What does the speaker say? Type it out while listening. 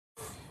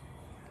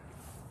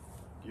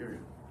You're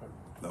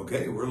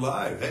Okay, we're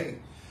live. Hey,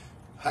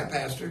 hi,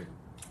 Pastor.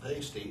 Hey,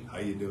 Steve. How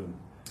you doing?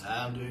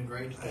 I'm doing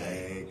great today.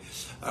 Hey,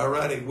 all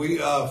righty.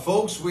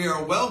 Folks, we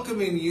are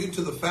welcoming you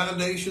to the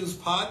Foundations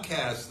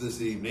podcast this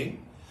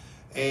evening,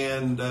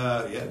 and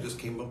it just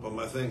came up on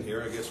my thing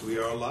here. I guess we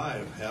are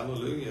live.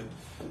 Hallelujah.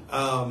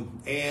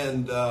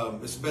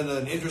 It's been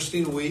an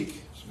interesting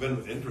week. It's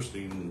been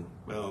interesting.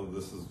 Well,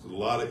 this is a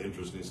lot of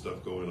interesting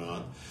stuff going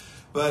on.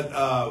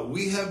 But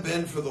we have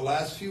been, for the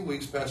last few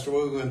weeks, Pastor,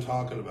 what have we been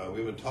talking about?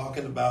 We've been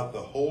talking about the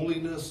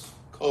Holiness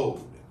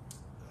Code.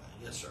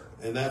 Yes, sir.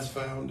 And that's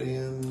found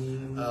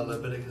in?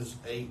 Leviticus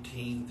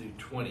 18 through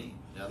 20.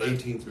 Now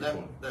 18 through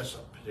 20. That's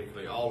not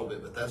particularly all of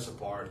it, but that's the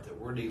part that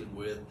we're dealing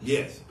with.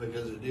 Yes.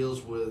 Because it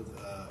deals with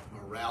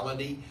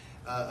morality,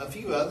 a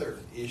few other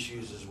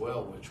issues as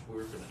well, which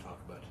we're going to talk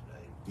about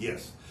today.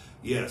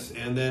 Yes.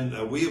 And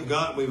then we've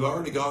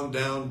already gone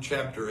down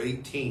chapter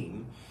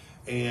 18.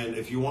 And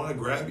if you want to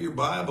grab your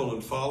Bible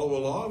and follow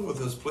along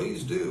with us,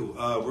 please do.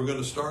 We're going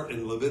to start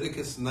in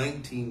Leviticus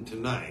 19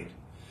 tonight.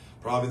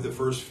 Probably the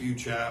first few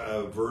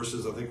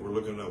verses. I think we're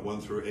looking at 1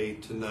 through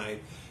 8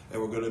 tonight.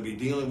 And we're going to be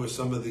dealing with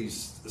some of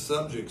these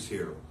subjects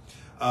here.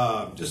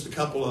 Just a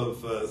couple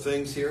of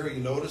things here.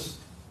 You notice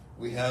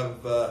we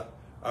have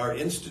our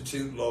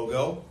Institute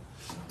logo.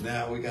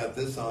 Now we got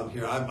this on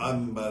here. I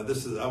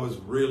was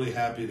really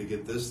happy to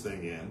get this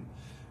thing in.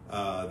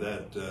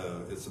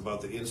 It's about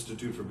the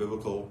Institute for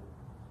Biblical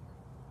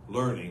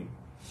Learning,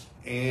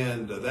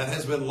 and that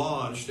has been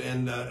launched.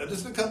 And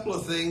just a couple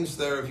of things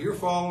there. If you're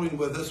following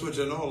with us, which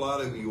I know a lot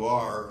of you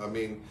are, I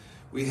mean,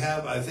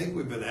 I think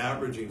we've been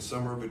averaging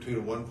somewhere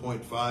between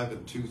 1.5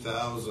 and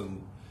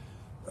 2,000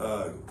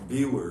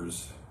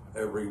 viewers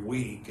every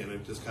week, and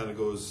it just kind of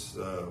goes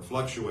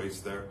fluctuates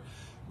there.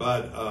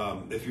 But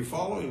if you're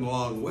following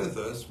along with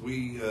us,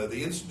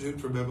 the Institute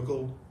for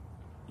Biblical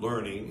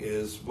Learning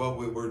is what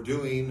we're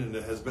doing, and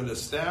it has been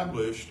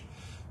established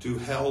to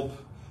help,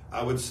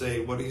 I would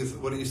say, what do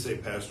you say,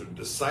 Pastor?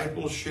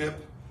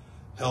 Discipleship,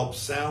 help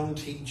sound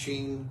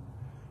teaching,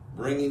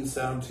 bringing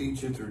sound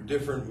teaching through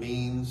different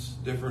means,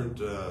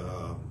 different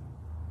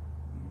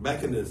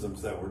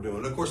mechanisms that we're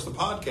doing. Of course, the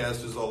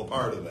podcast is all a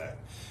part of that.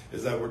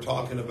 Is that we're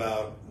talking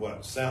about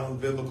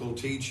sound biblical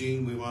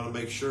teaching. We want to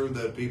make sure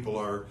that people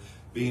are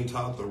being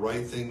taught the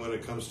right thing when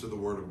it comes to the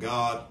Word of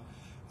God.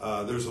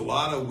 There's a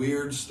lot of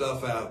weird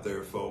stuff out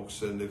there,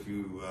 folks, and if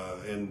you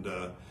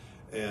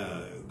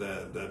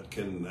that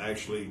can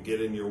actually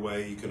get in your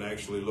way. You can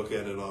actually look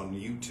at it on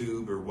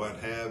YouTube or what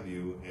have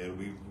you.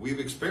 And we've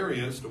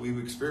experienced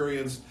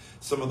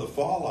some of the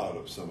fallout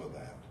of some of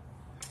that.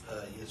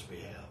 Yes, we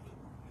have.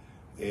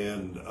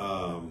 And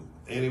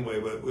anyway,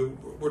 but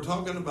we're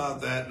talking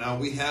about that now.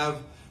 We have,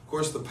 of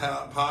course, the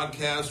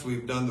podcast.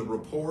 We've done the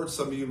report.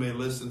 Some of you may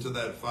listen to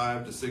that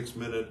 5 to 6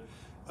 minute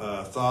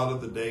thought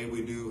of the day.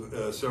 We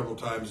do several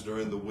times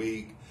during the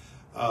week.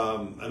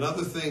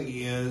 Another thing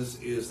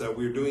is that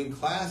we're doing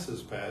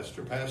classes,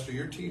 Pastor. Pastor,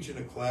 you're teaching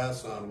a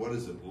class on, what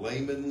is it,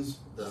 layman's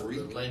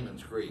Greek? The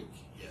layman's Greek,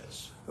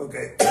 yes.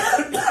 Okay.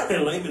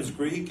 Layman's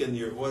Greek, and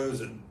what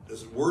is it?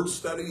 Is it word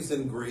studies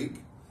in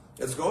Greek?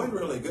 It's going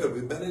really good.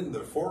 We've been in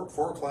the four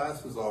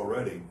classes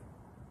already.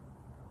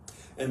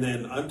 And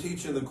then I'm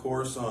teaching the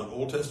course on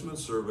Old Testament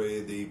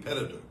survey, the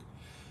Pentateuch.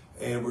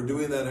 And we're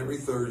doing that every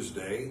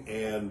Thursday,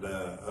 and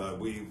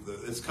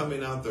it's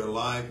coming out there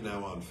live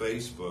now on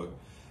Facebook.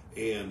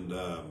 And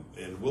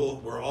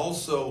we're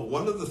also,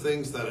 one of the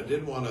things that I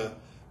did want to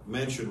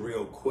mention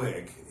real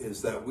quick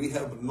is that we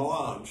have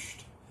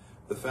launched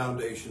the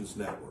Foundations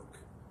Network.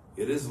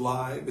 It is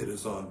live. It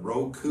is on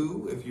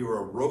Roku. If you're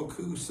a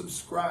Roku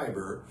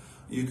subscriber,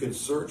 you can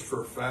search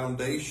for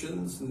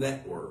Foundations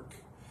Network.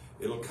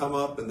 It'll come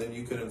up, and then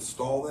you can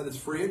install that. It's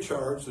free of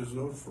charge. There's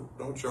no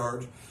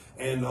charge.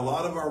 And a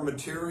lot of our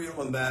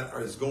material and that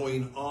is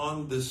going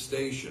on this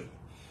station.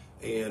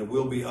 And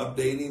we'll be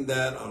updating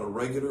that on a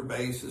regular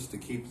basis to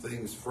keep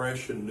things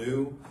fresh and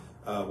new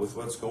with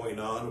what's going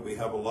on. We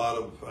have a lot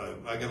of,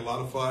 I get a lot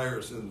of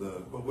fires in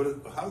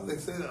how do they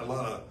say that? A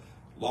lot of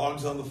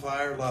logs on the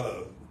fire, a lot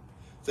of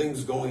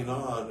things going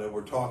on. And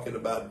we're talking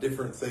about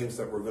different things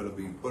that we're going to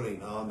be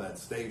putting on that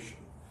station.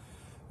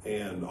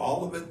 And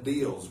all of it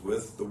deals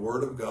with the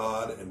Word of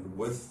God and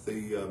with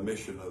the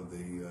mission of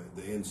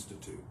the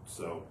Institute.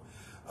 So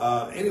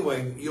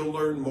anyway, you'll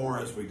learn more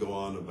as we go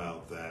on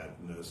about that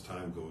and as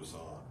time goes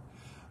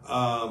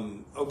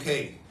on.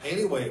 Okay,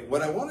 anyway,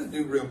 what I want to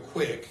do real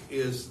quick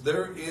is we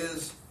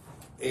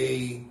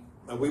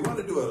want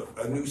to do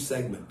a new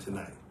segment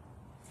tonight.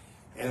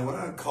 And I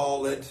want to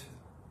call it,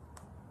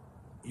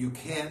 You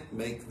Can't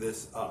Make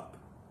This Up.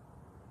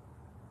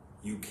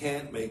 You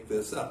can't make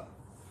this up.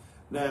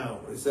 Now,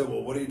 I said,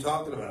 well, what are you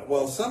talking about?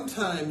 Well,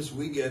 sometimes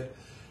we get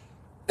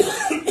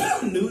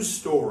news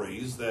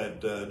stories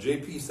that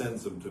JP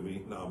sends them to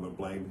me. No, I'm going to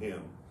blame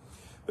him.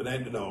 But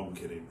no, I'm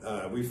kidding.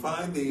 We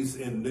find these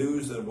in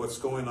news and what's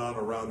going on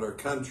around our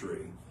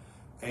country.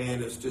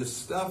 And it's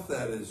just stuff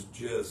that is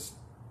just,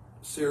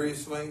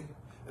 seriously,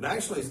 and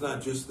actually it's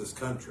not just this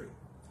country.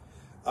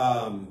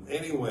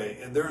 Anyway,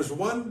 and there's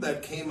one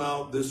that came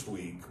out this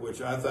week,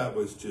 which I thought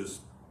was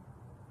just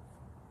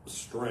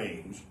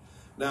strange.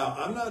 Now,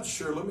 I'm not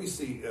sure, let me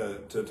see,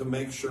 to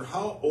make sure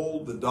how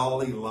old the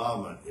Dalai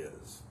Lama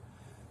is.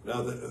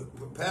 Now,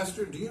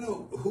 Pastor, do you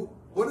know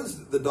what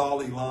is the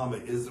Dalai Lama?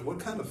 What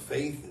kind of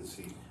faith is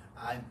he?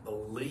 I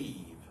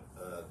believe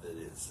that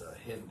it's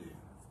Hindu.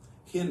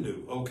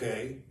 Hindu,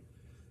 okay.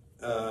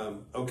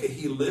 Okay,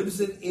 he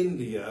lives in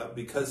India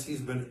because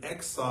he's been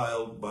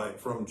exiled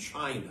from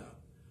China,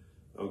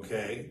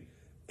 okay?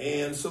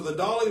 And so the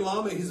Dalai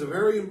Lama, he's a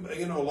very,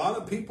 a lot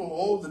of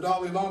people, the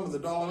Dalai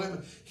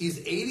Lama. He's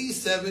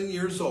 87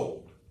 years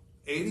old,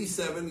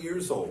 87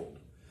 years old.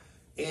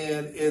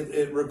 And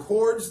it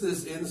records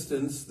this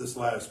instance this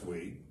last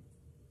week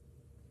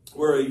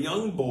where a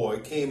young boy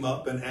came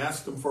up and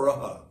asked him for a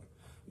hug.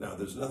 Now,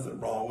 there's nothing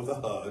wrong with a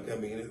hug. I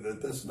mean,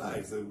 that's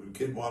nice. The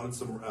kid wanted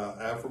some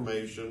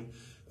affirmation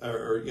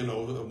or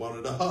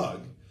wanted a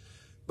hug.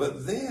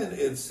 But then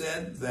it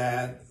said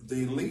that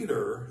the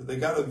leader, they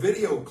got a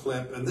video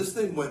clip, and this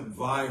thing went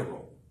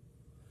viral,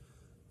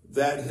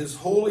 that His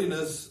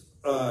Holiness,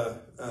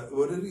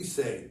 what did he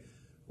say?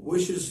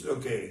 Wishes,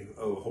 okay,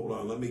 hold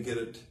on, let me get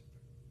it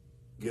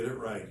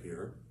right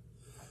here.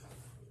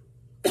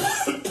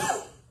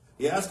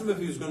 He asked him if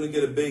he was going to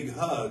get a big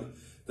hug.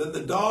 Then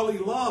the Dalai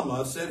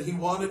Lama said he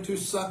wanted to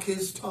suck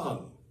his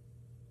tongue.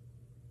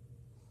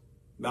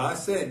 Now I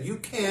said, you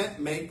can't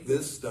make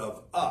this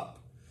stuff up.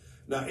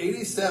 Now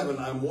 87,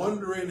 I'm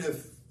wondering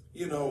if,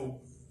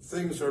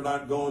 things are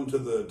not going to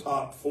the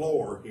top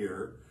floor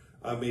here.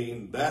 I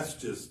mean, that's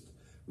just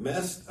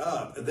messed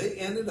up. They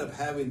ended up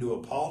having to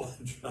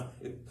apologize.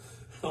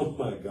 Oh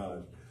my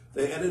God.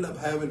 They ended up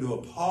having to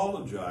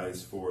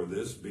apologize for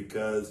this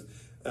because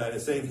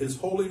saying His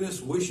Holiness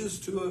wishes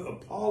to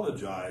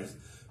apologize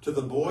to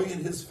the boy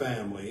and his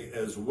family,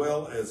 as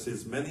well as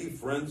his many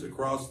friends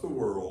across the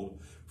world,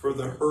 for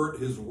the hurt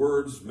his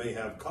words may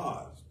have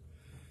caused.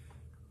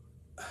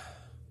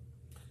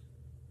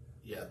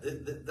 Yeah,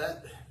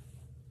 that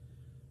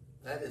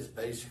is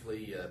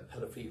basically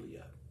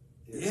pedophilia.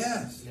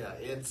 Yes. Yeah,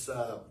 it's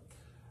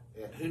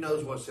and who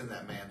knows what's in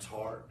that man's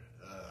heart.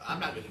 I'm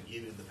not going to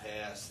give him the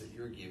pass that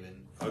you're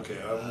giving. Okay.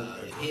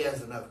 He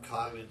has enough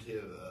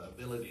cognitive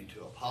ability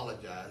to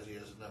apologize. He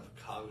has enough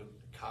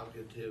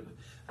cognitive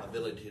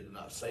ability to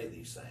not say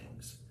these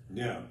things.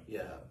 Yeah.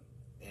 Yeah,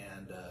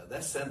 and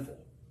that's sinful.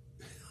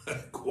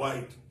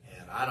 Quite.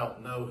 And I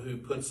don't know who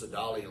puts the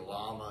Dalai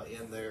Lama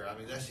in there. I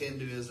mean, that's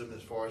Hinduism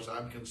as far as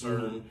I'm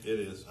concerned. It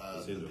is.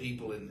 The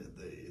people in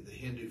the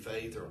Hindu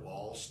faith are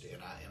lost,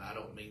 and I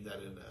don't mean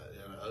that in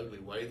an ugly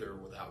way. They're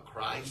without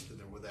Christ and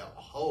they're without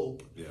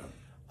hope. Yeah.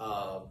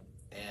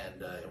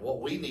 And what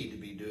we need to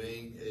be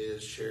doing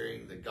is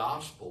sharing the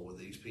gospel with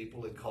these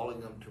people and calling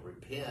them to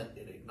repent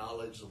and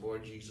acknowledge the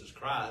Lord Jesus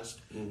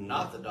Christ,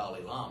 not the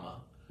Dalai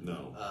Lama.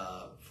 No.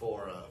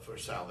 For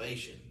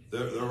salvation.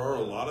 There are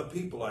a lot of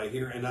people I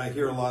hear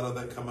a lot of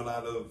that coming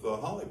out of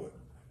Hollywood,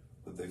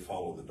 that they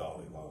follow the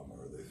Dalai Lama,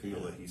 or they feel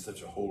that he's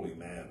such a holy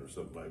man or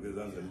something like this.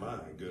 I said, my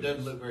goodness.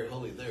 Doesn't look very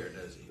holy there,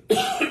 does he?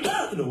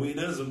 No, he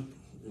doesn't.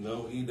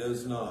 No, he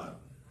does not.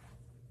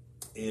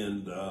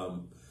 And,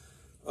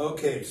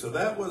 okay, so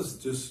that was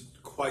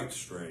just quite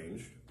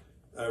strange.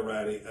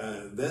 Alrighty.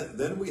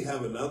 Then we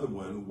have another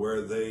one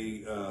where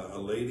a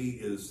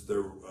lady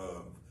they're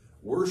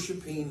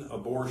worshiping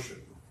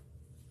abortion.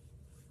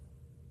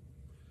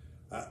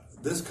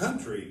 This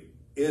country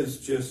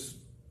is just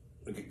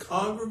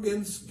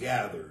congregants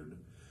gathered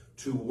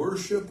to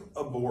worship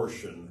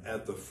abortion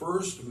at the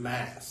first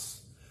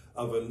mass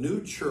of a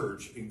new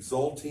church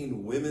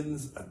exalting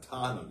women's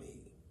autonomy.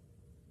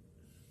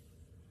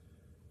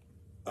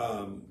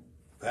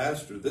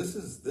 Pastor, this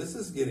is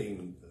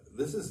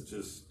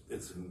just,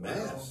 it's a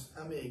mess.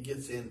 Well, I mean, it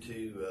gets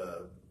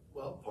into,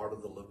 part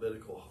of the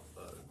Levitical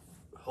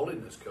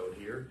holiness code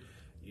here.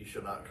 You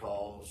shall not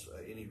cause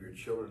any of your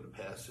children to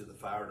pass through the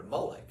fire to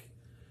Moloch.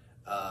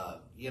 I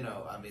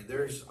mean,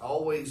 there is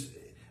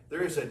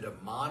a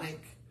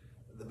demonic,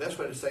 the best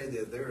way to say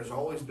that there has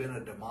always been a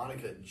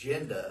demonic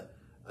agenda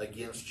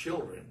against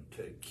children,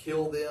 to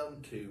kill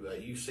them,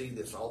 you see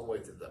this all the way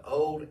through the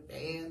Old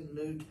and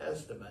New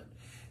Testament,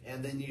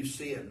 and then you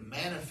see it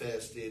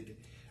manifested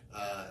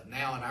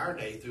now in our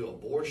day through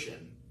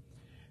abortion.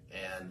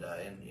 And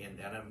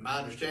my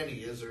understanding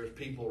is there's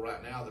people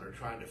right now that are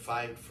trying to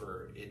fight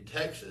in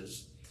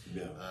Texas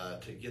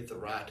to get the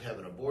right to have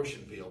an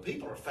abortion bill.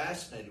 People are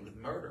fascinated with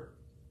murder,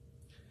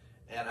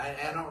 and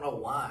I don't know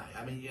why.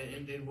 I mean,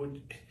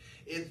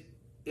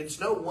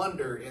 it's no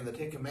wonder in the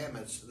Ten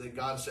Commandments that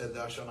God said,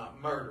 "Thou shalt not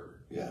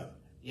murder." Yeah.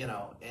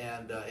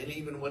 And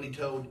even when He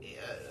told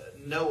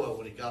Noah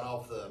when he got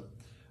off the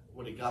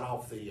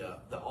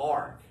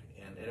ark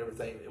and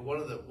everything,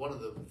 one of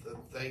the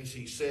things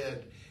He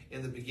said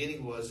in the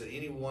beginning was that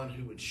anyone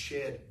who would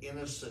shed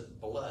innocent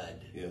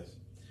blood, yes,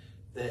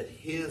 that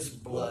his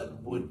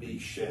blood would be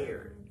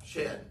shed.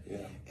 Yeah.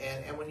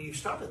 And when you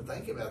stop and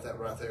think about that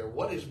right there,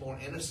 what is more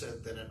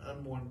innocent than an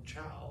unborn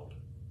child?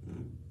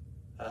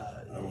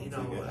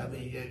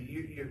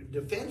 You're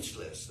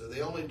defenseless.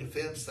 The only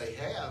defense they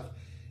have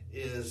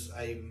is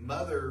a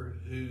mother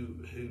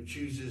who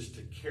chooses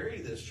to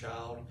carry this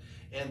child,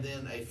 and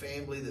then a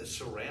family that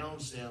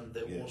surrounds them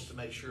that wants to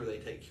make sure they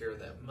take care of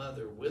that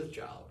mother with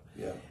child.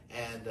 Yeah.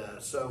 And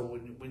so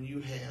when you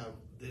have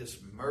this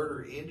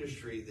murder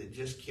industry that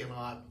just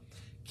cannot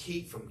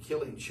keep from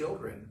killing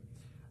children,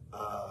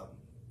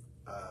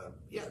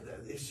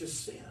 it's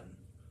just sin.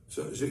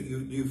 So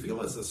you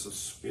feel as this a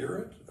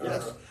spirit?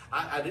 Yes,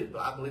 I do.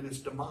 I believe it's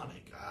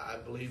demonic. I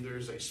believe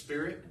there's a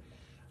spirit.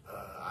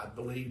 I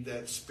believe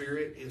that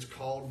spirit is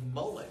called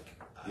Moloch.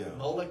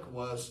 Moloch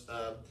was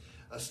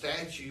a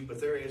statue, but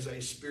there is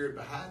a spirit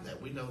behind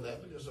that. We know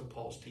that because of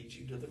Paul's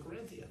teaching to the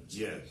Corinthians.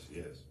 Yes.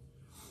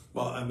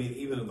 Well, I mean,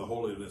 even in the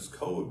Holiness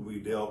Code, we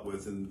dealt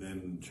with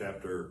in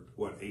chapter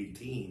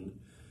 18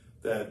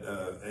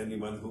 that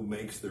anyone who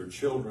makes their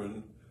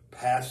children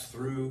pass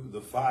through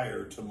the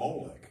fire to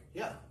Moloch.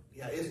 Yeah.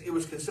 It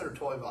was considered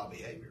toiva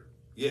behavior.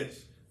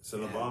 Yes, it's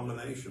an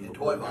abomination. And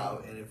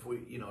toiva, and if we,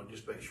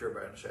 just make sure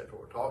everybody understands what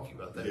we're talking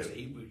about, that's a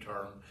Hebrew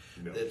term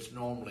that's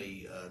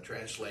normally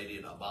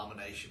translated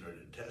abomination or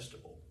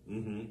detestable.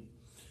 Mm-hmm.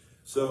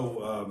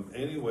 So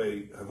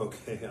anyway,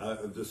 okay,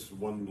 just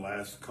one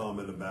last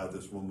comment about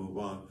this. We'll move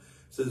on.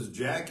 It says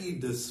Jackie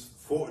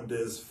Desforges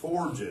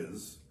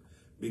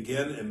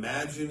began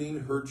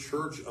imagining her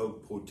church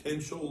of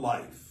potential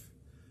life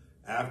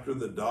after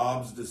the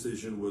Dobbs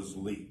decision was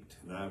leaked,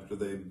 and after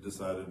they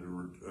decided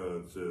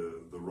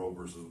to the Roe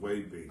versus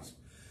Wade piece.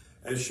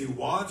 As she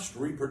watched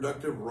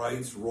reproductive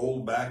rights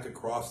roll back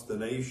across the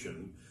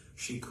nation,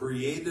 she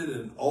created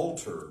an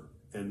altar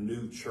and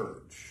new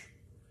church.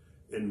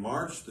 In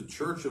March, the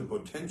Church of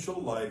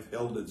Potential Life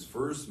held its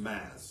first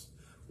mass,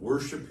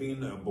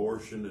 worshiping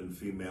abortion and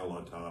female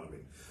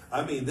autonomy.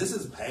 I mean, this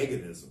is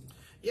paganism.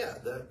 Yeah,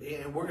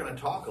 and we're going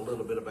to talk a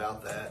little bit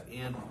about that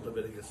in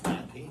Leviticus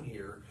 19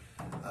 here.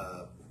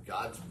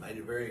 God's made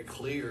it very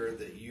clear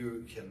that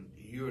you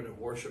are to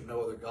worship no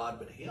other God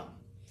but Him.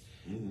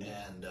 Mm-hmm.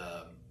 And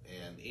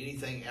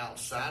anything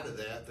outside of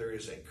that, there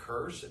is a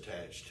curse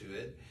attached to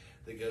it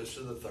that goes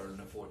to the third and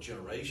the fourth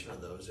generation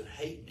of those that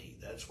hate me.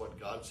 That's what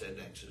God said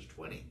in Exodus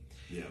 20.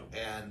 Yeah.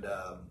 And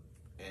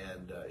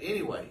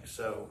anyway,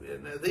 so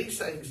these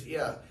things,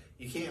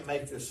 you can't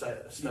make this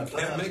stuff up. You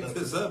can't make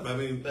this up. I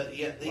mean, but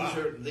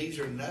these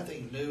are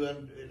nothing new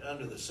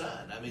under the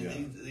sun. I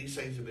mean, these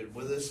things have been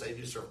with us. They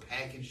just are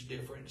packaged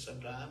different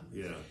sometimes.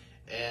 Yeah.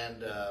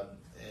 And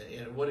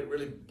what it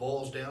really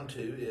boils down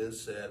to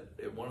is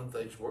that one of the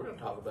things we're going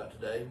to talk about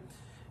today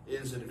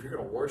is that if you're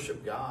going to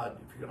worship God,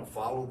 if you're going to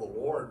follow the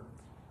Lord,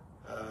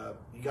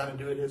 you got to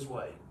do it His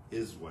way.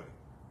 His way.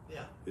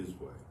 Yeah. His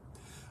way.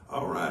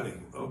 All righty.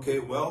 Okay.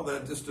 Well,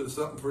 that just is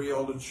something for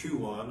y'all to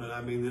chew on. And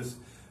I mean, this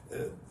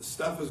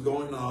stuff is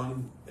going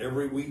on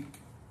every week.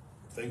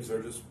 Things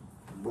are just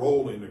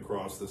rolling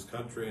across this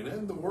country and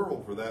in the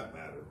world, for that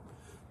matter.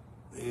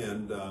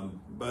 And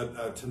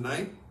but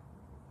tonight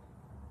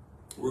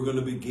we're going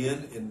to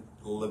begin in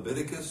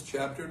Leviticus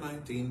chapter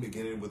 19,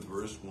 beginning with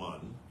verse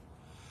 1.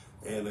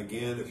 And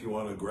again, if you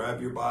want to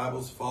grab your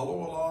Bibles,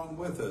 follow along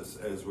with us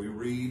as we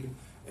read,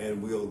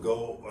 and we'll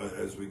go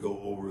as we go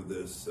over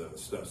this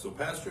stuff. So,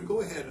 Pastor, go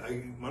ahead.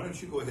 Why don't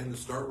you go ahead and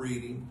start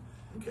reading?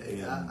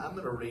 Okay, I'm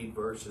going to read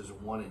verses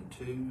 1 and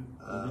 2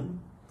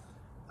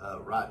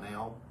 right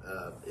now.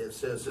 It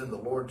says, "Then the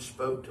Lord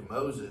spoke to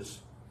Moses,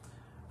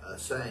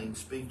 saying,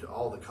 Speak to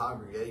all the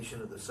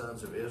congregation of the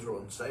sons of Israel,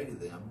 and say to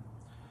them,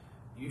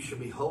 You shall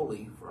be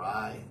holy, for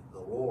I, the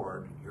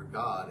Lord, your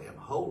God, am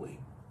holy."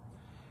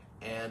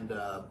 And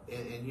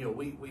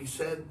we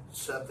said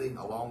something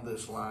along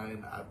this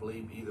line, I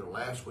believe either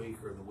last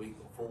week or the week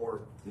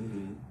before,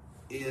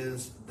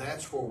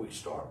 that's where we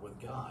start with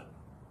God.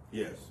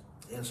 Yes.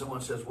 And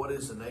someone says, what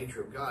is the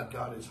nature of God?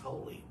 God is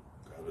holy.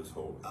 God is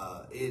holy.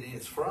 It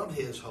is from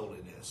His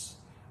holiness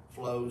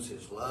flows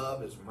His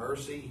love, His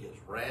mercy, His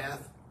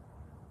wrath,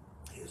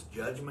 His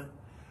judgment,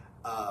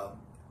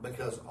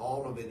 because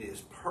all of it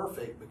is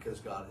perfect because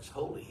God is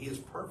holy. He is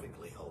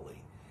perfectly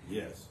holy.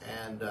 Yes.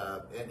 And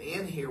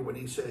in here, when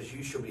He says,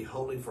 "You shall be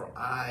holy, for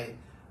I,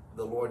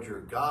 the Lord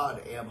your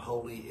God, am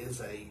holy," is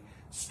a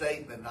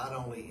statement not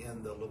only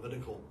in the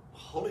Levitical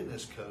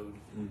Holiness Code,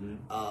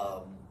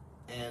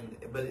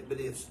 but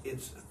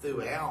it's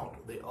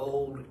throughout the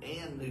Old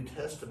and New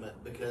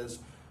Testament, because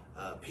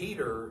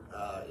Peter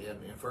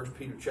in 1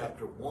 Peter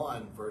chapter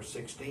 1 verse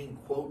 16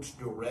 quotes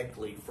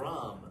directly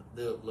from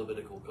the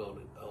Levitical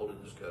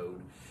Holiness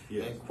Code,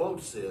 and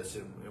quotes this,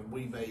 and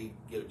we may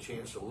get a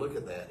chance to look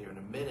at that here in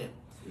a minute.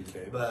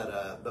 Okay.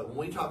 But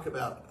when we talk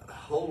about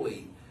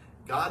holy,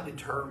 God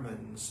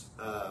determines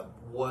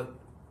what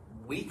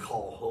we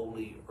call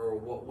holy or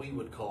what we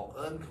would call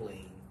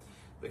unclean,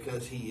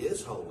 because He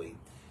is holy,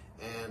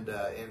 and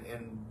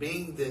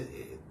being that.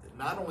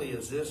 Not only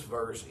is this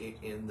verse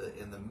in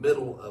the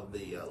middle of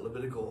the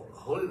Levitical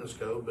Holiness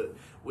Code, but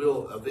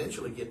we'll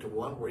eventually get to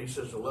one where He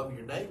says to love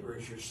your neighbor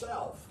as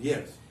yourself.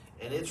 Yes.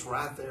 And it's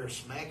right there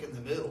smack in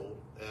the middle,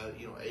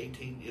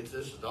 18, this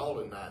is all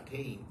in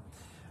 19.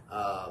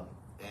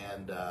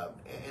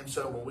 And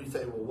so when we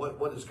say, well,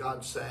 what is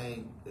God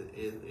saying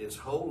is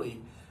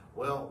holy?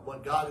 Well,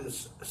 what God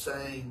is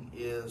saying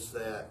is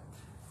that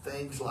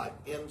things like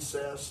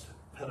incest,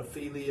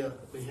 pedophilia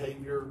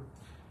behavior,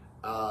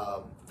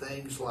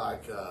 things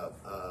like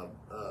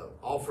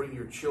offering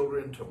your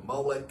children to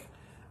Moloch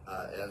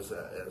as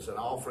an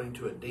offering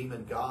to a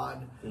demon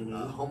god,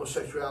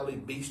 homosexuality,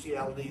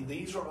 bestiality,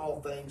 these are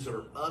all things that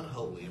are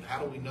unholy. And how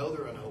do we know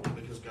they're unholy?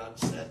 Because God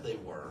said they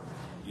were.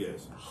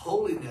 Yes.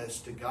 Holiness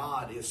to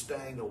God is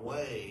staying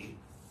away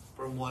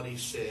from what He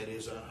said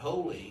is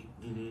unholy,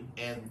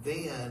 and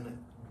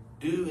then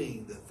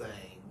doing the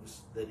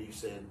things that He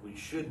said we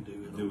should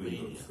do in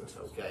obedience.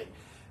 Okay,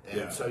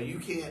 and so you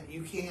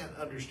can't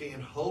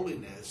understand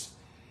holiness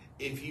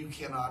if you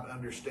cannot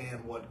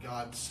understand what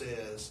God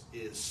says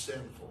is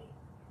sinful.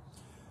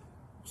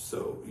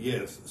 So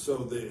yes, so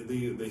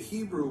the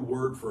Hebrew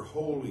word for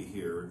holy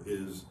here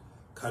is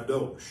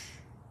kadosh.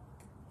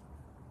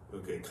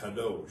 Okay,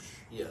 kadosh.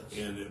 Yes.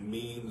 And it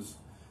means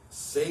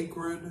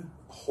sacred,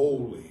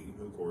 holy,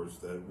 of course,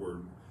 that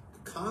word,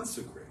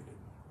 consecrated.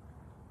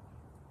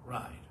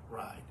 Right.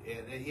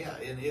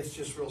 And it's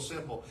just real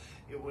simple.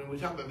 When we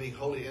talk about being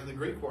holy, and the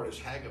Greek word is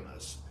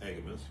hagamus.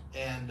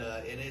 And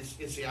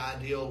it's the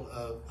ideal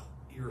of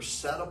you're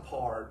set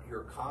apart,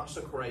 you're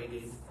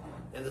consecrated,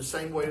 in the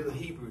same way of the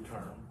Hebrew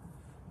term.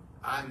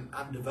 I'm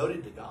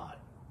devoted to God.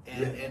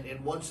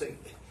 And once they...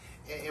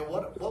 And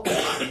what we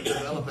might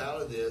develop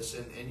out of this,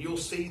 and you'll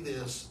see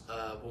this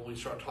when we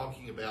start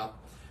talking about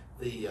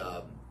the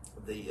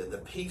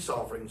peace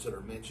offerings that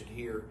are mentioned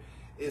here,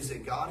 is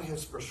that God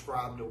has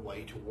prescribed a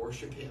way to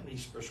worship Him.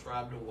 He's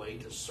prescribed a way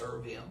to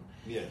serve Him.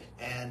 Yes.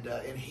 And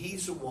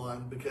He's the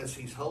one, because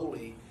He's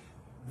holy,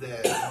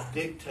 that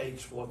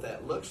dictates what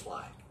that looks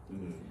like.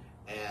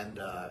 And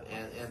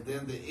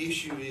then the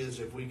issue is,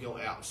 if we go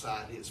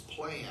outside His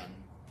plan,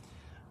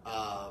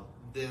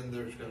 then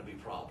there's going to be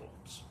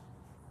problems.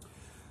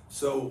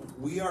 So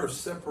we are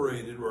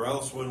separated, or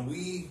else when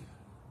we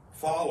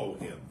follow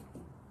Him,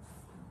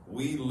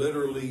 we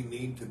literally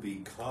need to be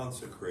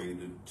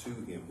consecrated to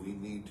Him. We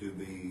need to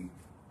be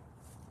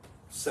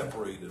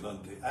separated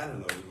unto, I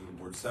don't know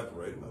the word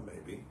separated, but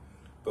maybe,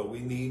 but we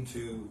need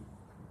to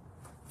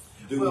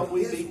do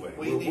His way.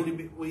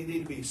 We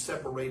need to be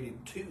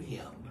separated to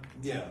Him.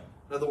 Yeah.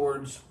 In other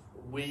words,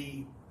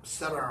 we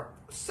set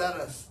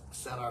ourselves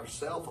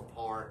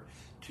apart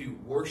to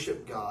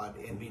worship God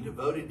and be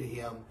devoted to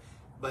Him.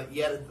 But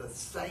yet at the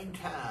same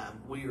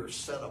time, we are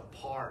set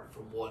apart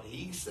from what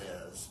He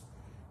says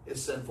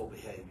is sinful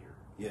behavior.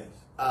 Yes.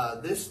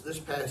 This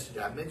passage,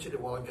 I mentioned it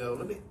a while ago.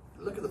 Let me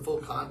look at the full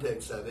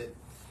context of it.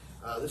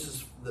 This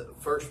is the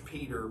 1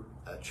 Peter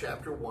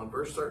chapter 1,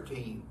 verse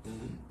 13.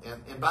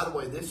 And by the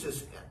way, this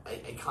is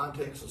a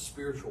context of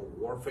spiritual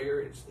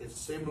warfare. It's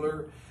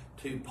similar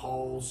to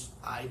Paul's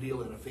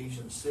ideal in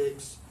Ephesians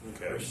 6.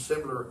 Okay. There's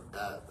similar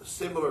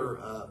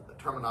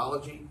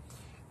terminology.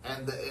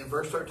 And in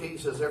verse 13 it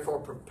says, therefore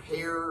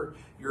prepare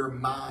your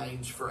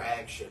minds for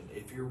action.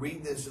 If you're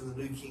reading this in the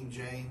New King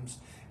James,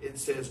 it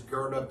says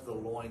gird up the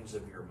loins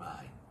of your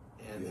mind.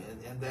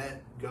 And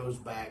that goes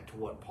back to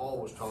what Paul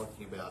was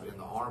talking about in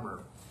the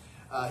armor.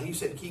 He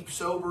said, keep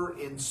sober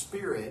in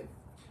spirit,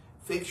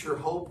 fix your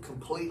hope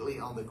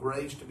completely on the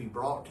grace to be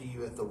brought to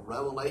you at the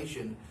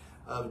revelation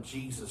of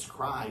Jesus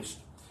Christ.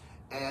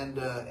 And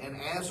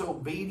as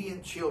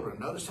obedient children,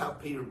 notice how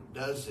Peter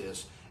does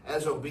this.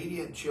 As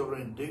obedient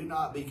children, do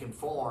not be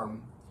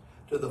conformed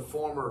to the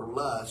former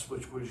lust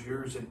which was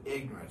yours in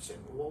ignorance. And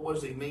what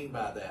does he mean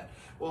by that?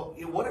 Well,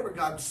 whatever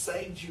God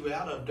saved you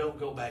out of, don't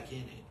go back in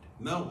it.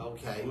 No.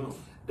 Okay. No.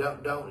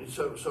 Don't.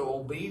 So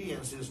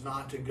obedience is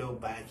not to go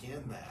back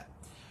in that.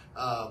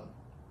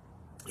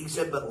 He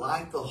said, but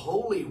like the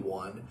Holy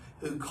One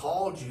who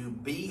called you,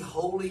 be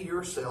holy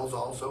yourselves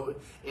also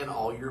in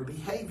all your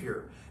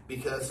behavior,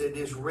 because it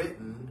is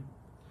written,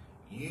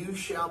 you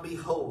shall be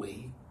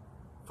holy,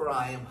 for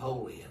I am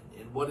holy.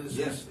 And what is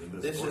this?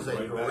 This is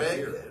a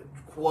direct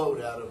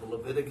quote out of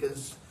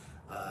Leviticus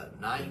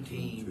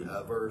 19,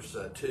 verse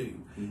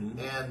 2.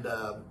 And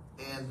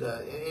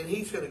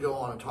he's going to go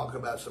on and talk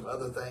about some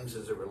other things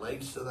as it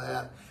relates to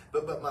that.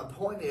 But my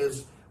point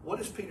is, what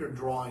is Peter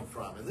drawing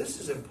from? And this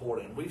is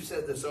important. We've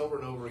said this over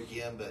and over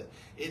again, but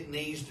it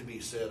needs to be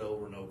said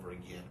over and over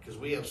again, because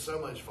we have so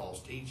much false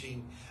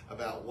teaching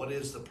about what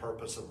is the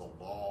purpose of the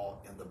law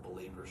in the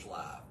believer's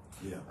life.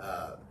 Yeah.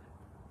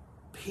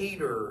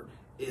 Peter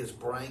is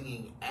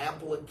bringing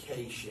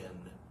application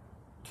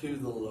to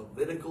the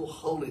Levitical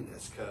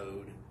holiness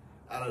code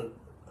out of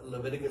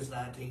Leviticus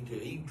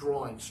 19:2. He's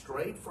drawing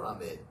straight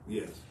from it.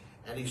 Yes.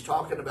 And he's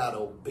talking about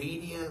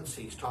obedience.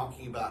 He's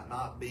talking about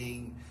not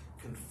being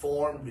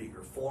conformed to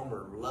your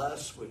former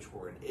lusts, which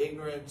were in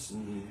ignorance.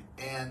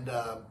 And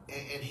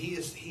he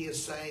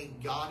is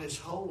saying God is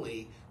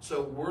holy,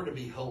 so we're to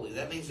be holy.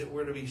 That means that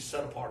we're to be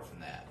set apart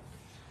from that.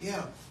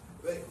 Yeah.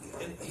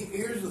 And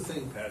here's the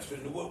thing, Pastor.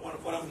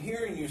 What I'm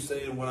hearing you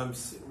say, and what I'm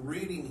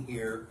reading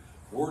here,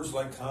 words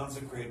like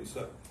consecrate and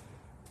stuff.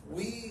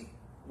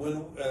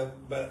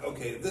 But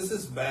okay, this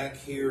is back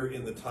here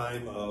in the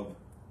time of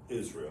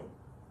Israel.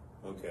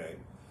 Okay.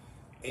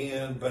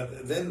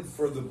 But then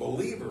for the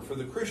believer, for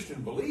the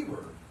Christian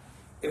believer,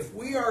 if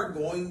we are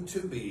going to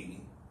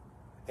be,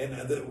 and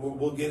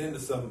we'll get into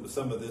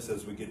some of this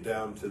as we get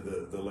down to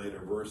the later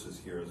verses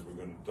here as we're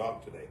going to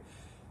talk today.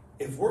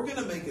 If we're going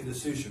to make a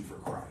decision for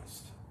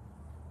Christ,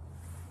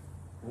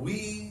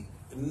 we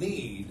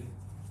need,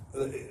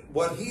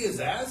 what he is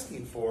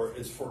asking for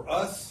is for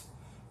us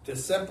to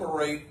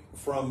separate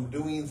from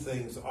doing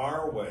things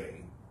our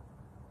way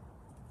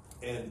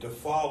and to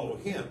follow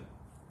him,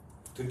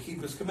 to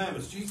keep his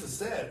commandments. Jesus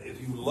said,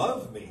 if you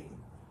love me,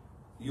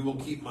 you will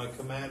keep my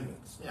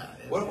commandments. Yeah.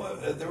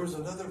 There was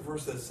another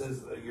verse that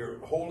says you're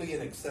holy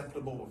and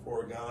acceptable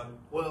before God.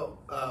 Well,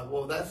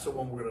 that's the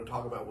one we're going to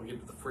talk about when we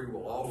get to the free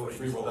will offerings.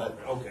 Free will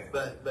offering. Okay.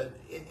 But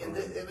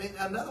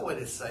another way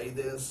to say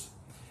this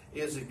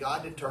is that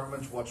God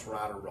determines what's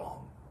right or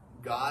wrong.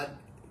 God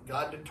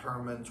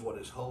determines what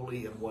is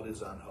holy and what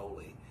is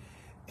unholy,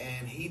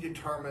 and he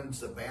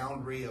determines the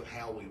boundary of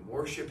how we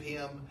worship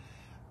him.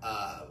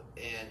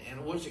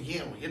 And once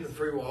again, when we get to the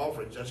free will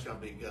offerings, that's going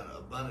to be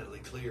abundantly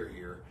clear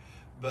here.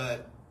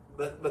 But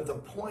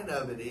the point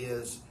of it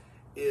is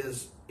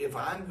if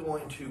I'm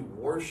going to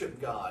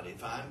worship God,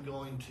 if I'm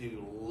going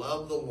to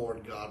love the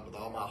Lord God with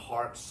all my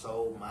heart,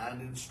 soul,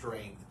 mind, and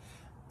strength,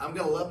 I'm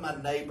going to love my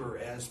neighbor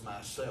as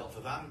myself.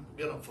 If I'm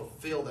going to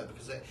fulfill that,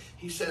 because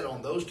he said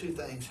on those two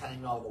things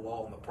hang all the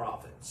law and the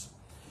prophets.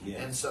 Yes.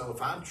 And so if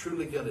I'm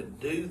truly going to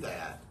do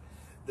that,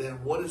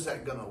 then what is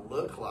that going to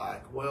look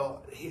like?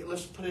 Well,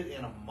 let's put it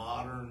in a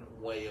modern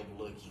way of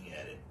looking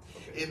at it.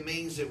 Okay. It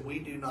means that we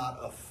do not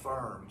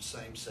affirm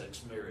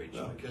same-sex marriage,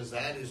 because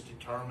that is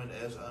determined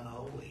as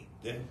unholy.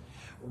 Yeah.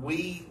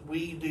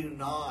 We do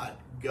not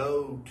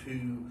go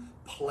to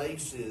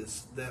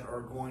places that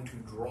are going to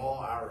draw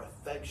our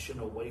affection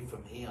away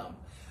from him.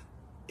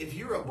 If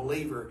you're a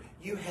believer,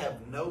 you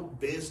have no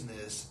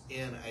business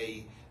in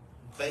a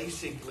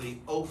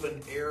basically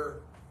open air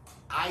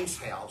ice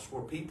house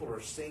where people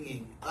are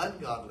singing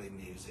ungodly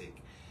music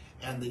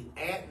and the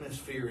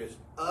atmosphere is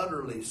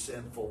utterly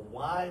sinful.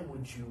 Why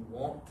would you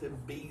want to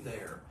be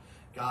there?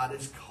 God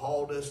has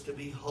called us to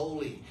be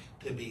holy,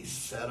 to be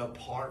set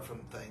apart from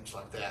things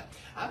like that.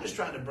 I'm just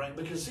trying to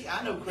because see,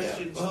 I know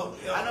Christians,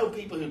 I know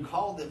people who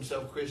call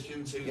themselves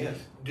Christians who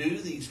do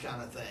these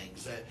kind of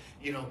things. That,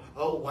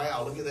 oh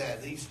wow, look at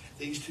that. These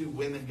two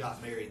women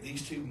got married.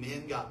 These two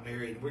men got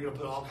married. We're going to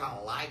put all kind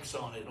of likes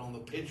on it, on the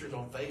pictures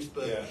on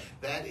Facebook. Yeah.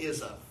 That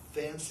is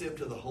offensive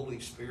to the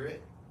Holy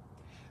Spirit.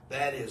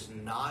 That is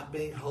not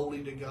being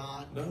holy to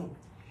God. No.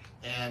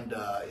 And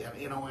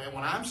and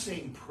when I'm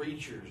seeing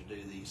preachers do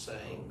these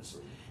things,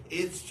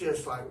 it's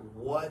just like,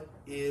 what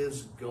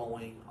is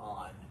going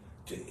on?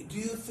 Do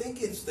you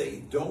think it's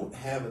they don't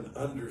have an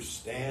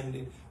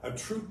understanding, a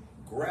true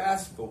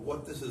grasp of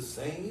what this is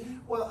saying?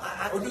 Well,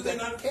 or do they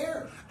not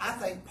care? I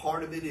think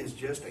part of it is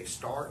just a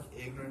stark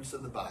ignorance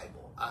of the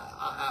Bible.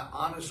 I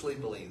honestly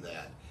believe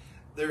that.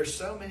 There are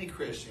so many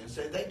Christians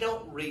that they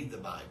don't read the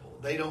Bible.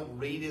 They don't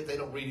read it. They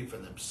don't read it for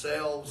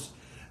themselves.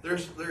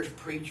 There's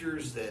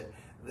preachers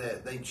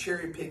that they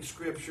cherry pick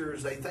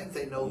scriptures. They think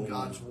they know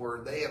God's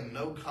word. They have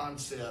no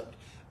concept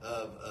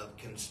of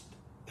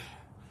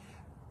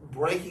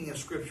breaking a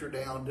scripture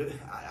down.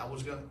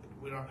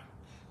 We're not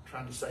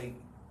trying to say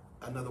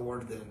another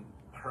word than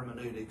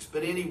hermeneutics,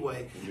 but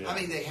anyway, I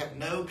mean, they have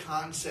no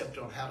concept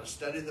on how to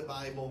study the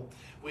Bible.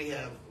 We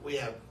have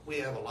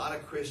a lot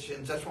of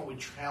Christians. That's why we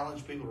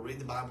challenge people to read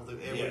the Bible through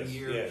every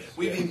year.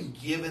 We've even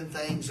given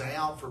things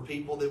out for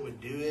people that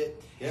would do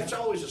it. It's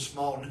always a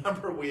small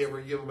number we ever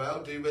give them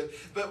out to,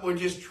 but we're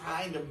just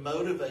trying to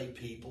motivate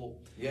people.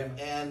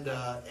 And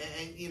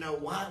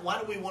why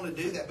do we want to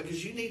do that?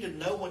 Because you need to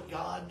know what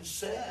God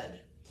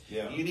said.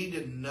 You need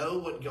to know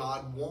what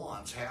God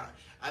wants.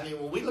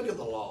 When we look at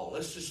the law,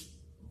 let's just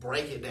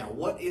break it down.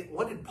 What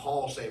did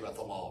Paul say about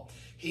the law?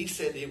 He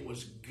said it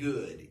was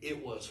good.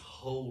 It was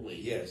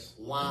holy. Yes.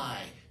 Why?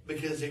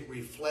 Because it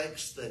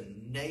reflects the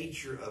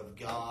nature of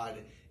God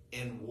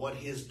and what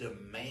his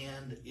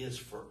demand is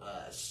for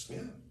us. Yeah.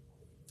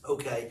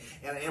 Okay.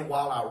 And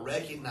while I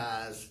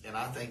recognize, and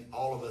I think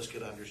all of us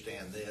could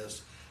understand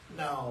this,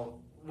 no,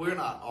 we're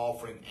not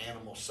offering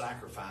animal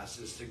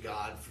sacrifices to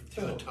God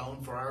to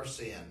atone for our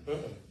sin.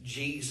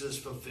 Jesus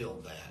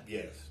fulfilled that.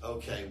 Yes.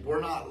 Okay, we're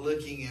not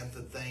looking at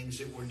the things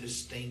that were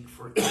distinct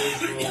for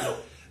Israel.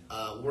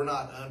 We're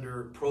not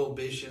under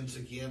prohibitions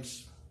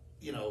against,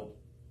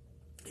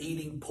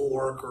 eating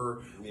pork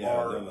or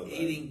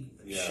eating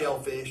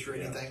shellfish or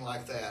anything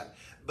like that.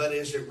 But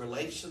as it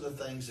relates to the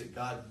things that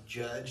God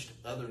judged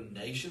other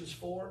nations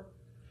for,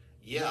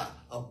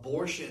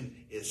 abortion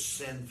is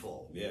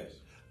sinful. Yes.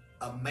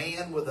 A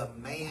man with a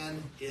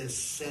man is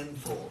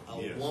sinful.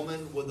 A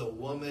woman with a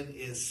woman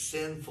is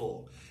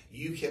sinful.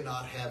 You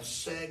cannot have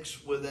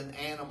sex with an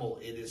animal.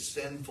 It is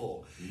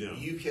sinful. No.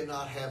 You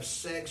cannot have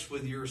sex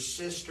with your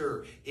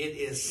sister. It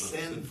is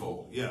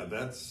sinful. Yeah,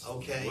 that's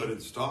what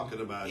it's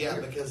talking about here. Yeah,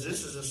 because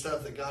this is the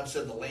stuff that God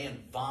said the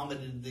land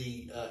vomited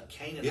the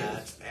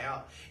Canaanites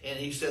out. And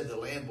he said the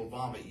land will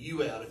vomit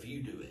you out if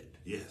you do it.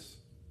 Yes,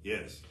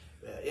 yes.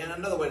 And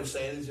another way to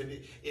say it is,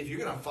 if you're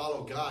going to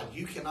follow God,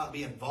 you cannot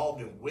be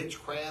involved in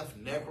witchcraft,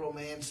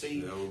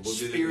 necromancy, Yeah, we'll get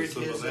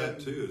spiritism. into some of that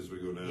too as we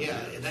go down.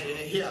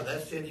 Yeah,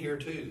 that's in here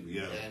too.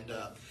 Yeah.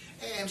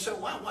 And so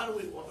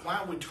why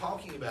are we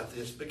talking about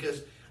this?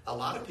 Because a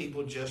lot of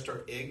people just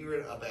are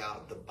ignorant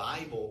about the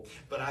Bible,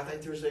 but I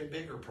think there's a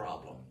bigger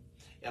problem,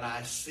 and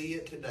I see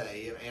it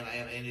today,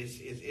 and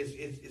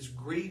it's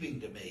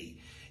grieving to me.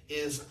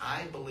 Is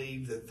I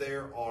believe that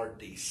there are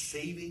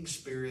deceiving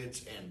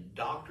spirits and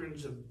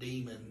doctrines of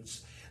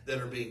demons that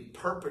are being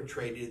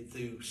perpetrated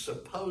through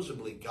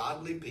supposedly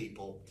godly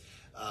people.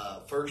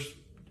 First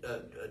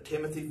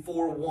Timothy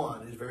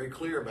 4:1 is very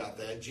clear about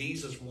that.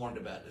 Jesus warned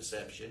about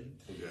deception.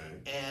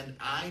 Okay. And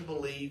I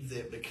believe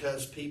that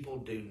because people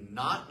do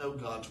not know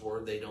God's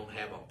Word, they don't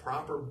have a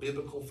proper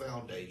biblical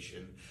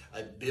foundation,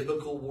 a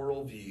biblical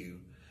worldview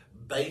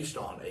based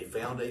on a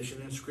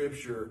foundation in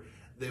Scripture,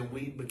 then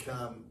we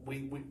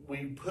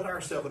put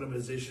ourselves in a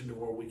position to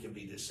where we can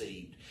be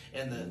deceived.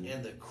 And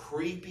the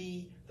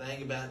creepy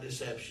thing about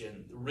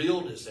deception,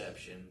 real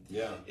deception,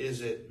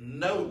 is that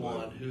no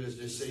one who is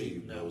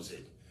deceived knows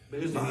it.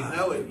 Because if you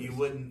know it, you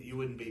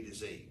wouldn't be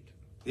deceived.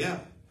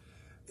 Yeah.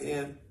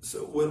 And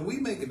so when we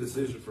make a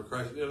decision for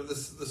Christ,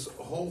 this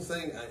whole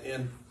thing,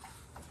 and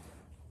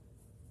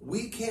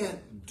we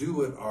can't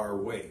do it our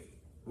way.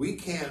 We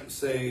can't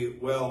say,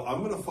 well,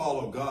 I'm going to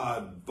follow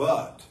God,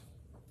 but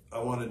I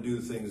want to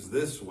do things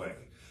this way.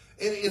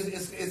 And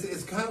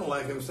it's kind of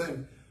like I'm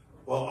saying,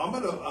 well,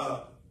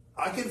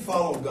 I can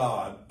follow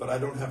God, but I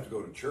don't have to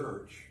go to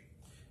church.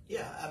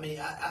 Yeah, I mean,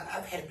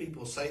 I've had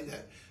people say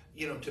that,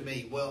 to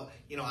me, well,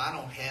 I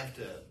don't have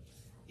to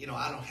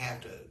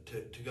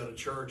go to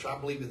church. I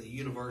believe in the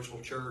universal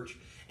church.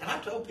 And I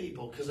tell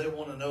people, because they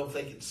want to know if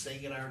they can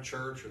sing in our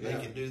church or they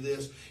can do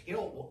this,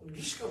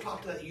 just go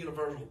talk to that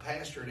universal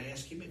pastor and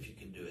ask him if you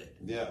can do it.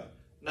 Yeah.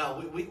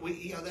 No,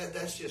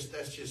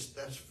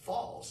 that's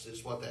false,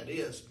 is what that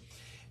is.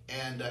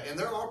 And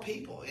there are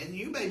people, and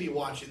you may be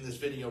watching this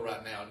video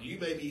right now, and you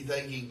may be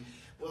thinking,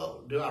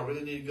 well, do I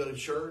really need to go to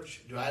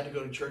church? Do I have to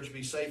go to church to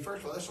be saved?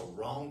 First of all, that's a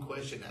wrong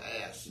question to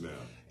ask. Yeah.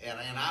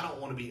 And I don't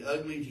want to be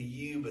ugly to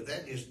you, but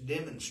that just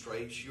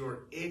demonstrates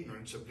your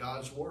ignorance of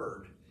God's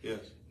Word. Yes.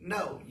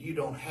 No, you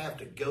don't have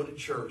to go to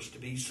church to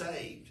be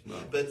saved. No.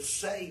 But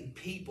saved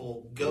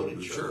people go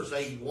to church.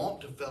 They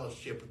want to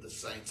fellowship with the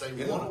saints.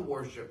 They want to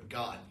worship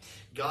God.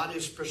 God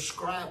has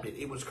prescribed it.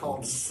 It was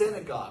called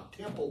synagogue,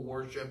 temple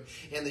worship.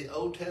 In the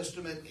Old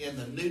Testament, in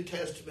the New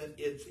Testament,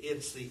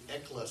 it's the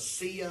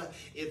ecclesia,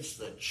 it's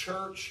the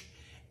church.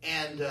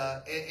 And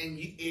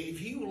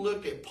if you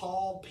looked at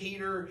Paul,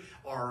 Peter,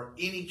 or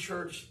any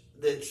church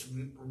that's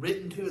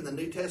written to in the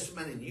New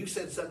Testament, and you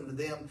said something to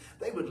them,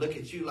 they would look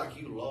at you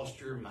like you lost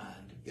your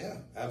mind. Yeah,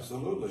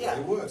 absolutely. Yeah.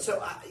 They would.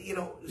 So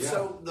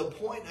so the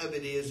point of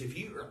it is, if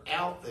you are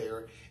out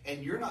there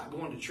and you're not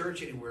going to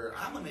church anywhere,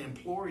 I'm going to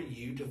implore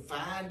you to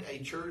find a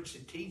church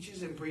that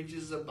teaches and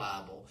preaches the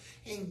Bible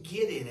and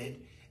get in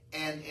it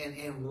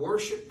and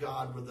worship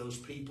God with those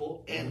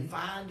people and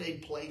find a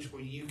place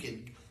where you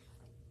can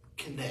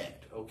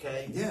connect,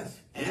 okay? Yes.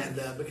 And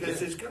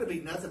because it's going to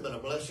be nothing but a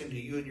blessing to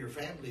you and your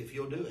family if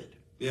you'll do it.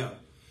 Yeah.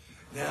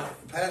 Now,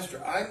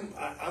 Pastor, I'm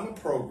a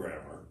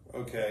programmer,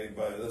 okay?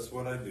 But that's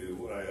what I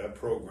do. I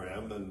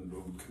program and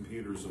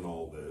computers and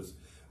all this.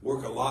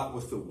 Work a lot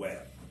with the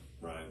web,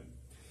 right?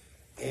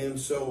 And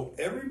so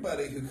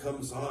everybody who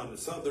comes on,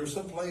 there's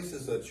some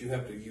places that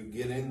you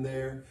get in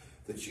there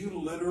that you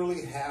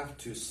literally have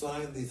to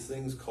sign these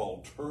things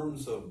called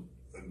terms of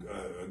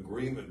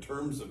agreement,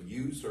 terms of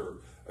use or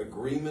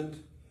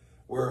agreement,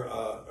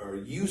 or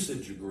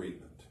usage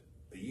agreement,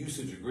 a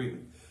usage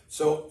agreement.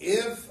 So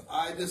if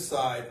I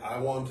decide I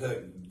want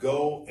to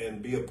go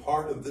and be a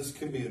part of this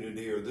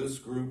community or this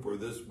group or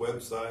this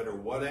website or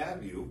what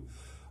have you,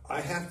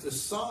 I have to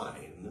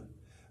sign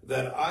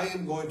that I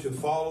am going to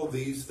follow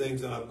these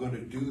things and I'm going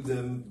to do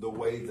them the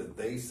way that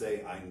they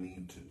say I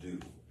need to do.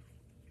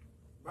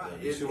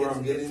 Right. You see where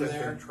I'm getting there? It's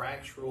a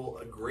contractual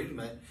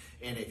agreement,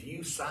 and if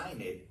you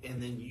sign it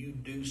and then you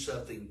do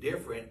something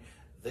different,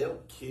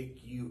 they'll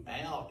kick you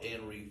out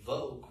and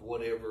revoke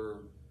whatever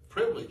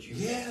privilege you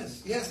have.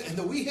 Yes,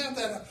 and we have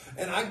that,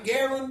 and I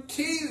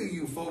guarantee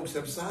you folks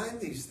have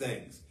signed these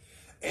things.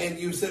 And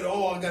you said,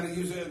 I got to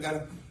use it,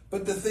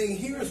 but the thing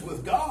here is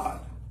with God.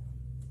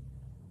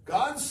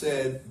 God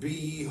said, be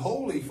ye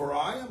holy, for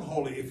I am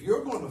holy. If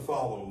you're going to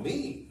follow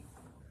me,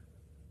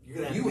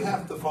 you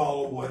have to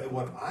follow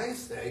what I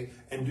say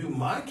and do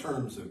my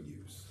terms of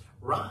use.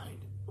 Right.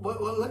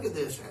 Well, look at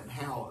this, and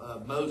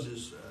how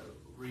Moses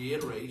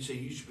reiterates, he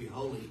said, you should be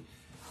holy,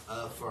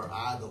 for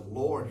I, the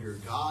Lord your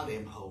God,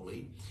 am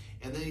holy.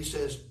 And then he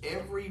says,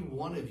 every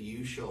one of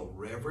you shall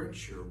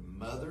reverence your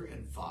mother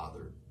and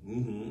father.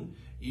 Mm-hmm.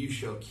 You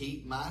shall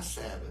keep my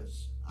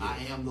Sabbaths. I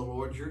am the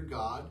Lord your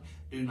God.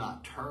 Do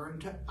not turn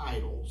to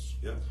idols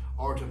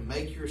or to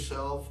make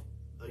yourselves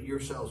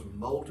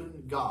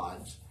molten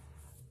gods.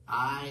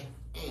 I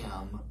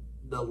am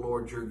the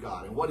Lord your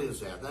God. And what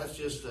is that? That's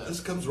just... this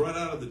comes right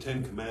out of the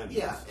Ten Commandments.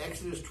 Yeah,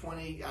 Exodus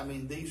 20. I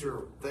mean, these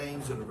are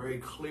things that are very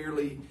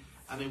clearly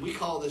I mean, we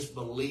call this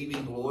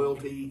believing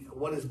loyalty.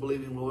 What is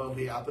believing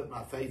loyalty? I put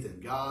my faith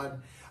in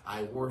God.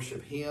 I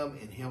worship Him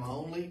and Him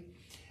only.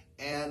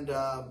 And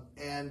the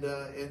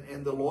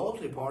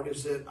loyalty part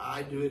is that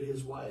I do it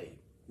His way.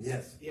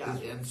 Yes. Yeah.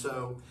 And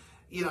so,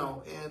 you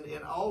know,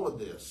 and all of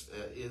this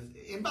is.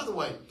 And by the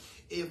way,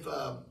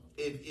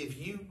 if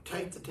you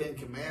take the Ten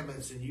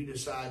Commandments and you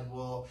decide,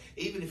 well,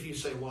 even if you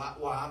say, well,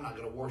 I'm not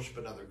going to worship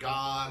another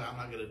God, I'm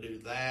not going to do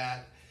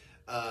that,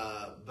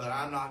 but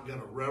I'm not going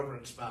to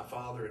reverence my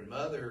father and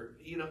mother,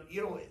 you're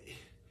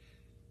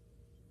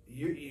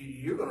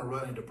going to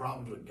run into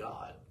problems with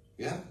God.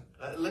 Yeah.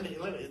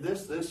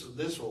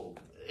 This will.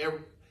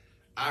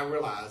 I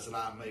realize that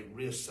I may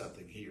risk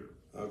something here.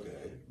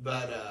 Okay.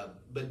 But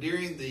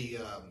during the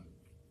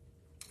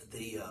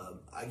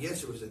I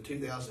guess it was in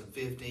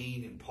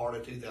 2015 and part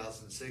of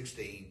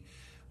 2016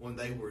 when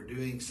they were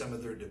doing some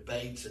of their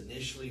debates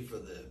initially for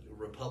the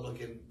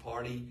Republican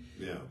Party.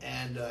 Yeah.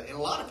 And a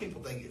lot of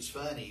people think it's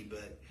funny,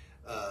 but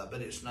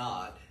it's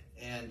not.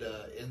 And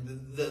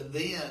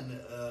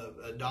then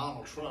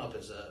Donald Trump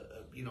as a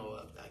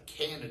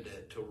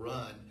candidate to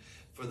run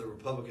for the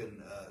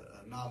Republican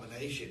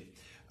nomination.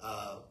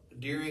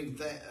 During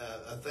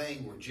a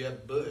thing where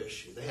Jeb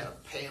Bush, they had a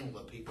panel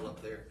of people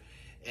up there,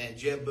 and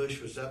Jeb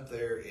Bush was up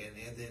there,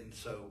 and then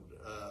so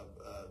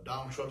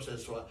Donald Trump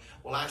says,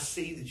 well, I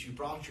see that you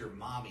brought your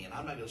mommy, and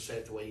I'm not going to say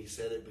it the way he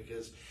said it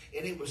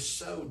and it was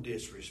so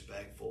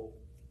disrespectful.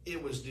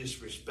 It was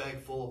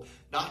disrespectful,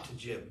 not to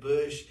Jeb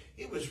Bush.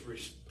 It was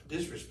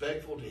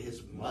disrespectful to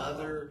his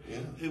mother,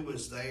 who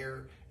was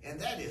there, and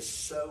that is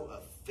so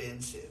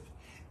offensive.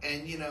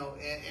 And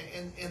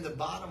and the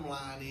bottom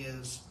line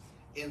is,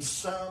 in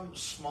some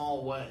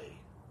small way,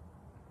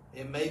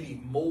 and maybe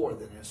more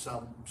than in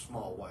some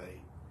small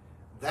way,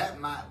 that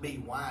might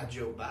be why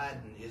Joe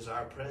Biden is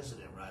our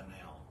president right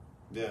now.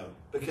 Yeah.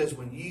 Because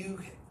when you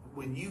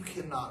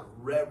cannot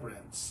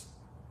reverence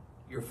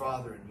your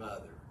father and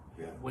mother,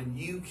 when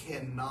you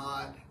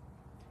cannot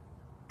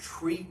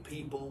treat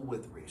people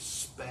with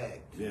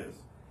respect, yes,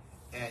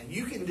 and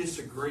you can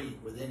disagree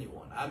with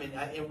anyone. I mean,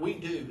 and we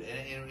do.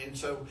 And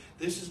so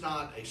this is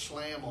not a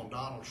slam on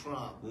Donald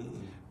Trump,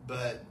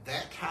 but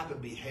that type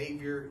of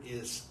behavior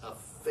is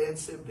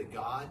offensive to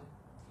God.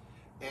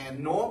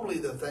 And normally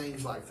the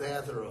things like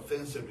that are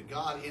offensive to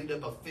God end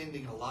up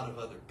offending a lot of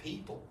other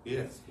people.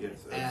 Yes,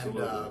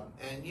 absolutely.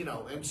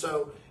 And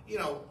so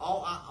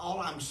all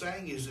I'm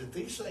saying is that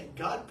these things,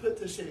 God put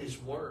this in His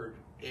Word,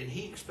 and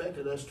He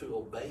expected us to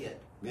obey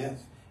it.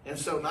 Yes. And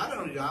so not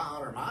only do I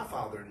honor my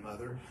father and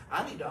mother,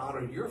 I need to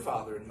honor your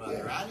father and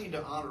mother. Yeah. I need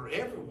to honor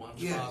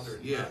everyone's father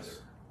and mother.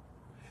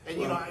 And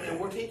and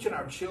we're teaching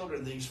our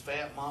children these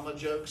fat mama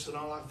jokes and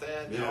all like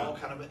that. And all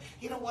kind of,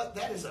 you know what?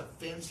 That is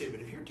offensive.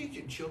 And if you're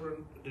teaching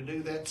children to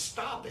do that,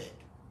 stop it.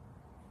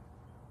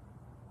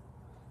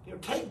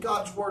 Take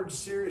God's word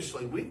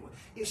seriously.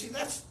 You see,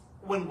 that's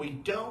when we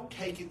don't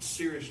take it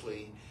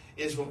seriously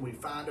is when we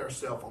find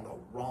ourselves on the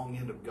wrong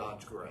end of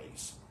God's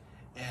grace,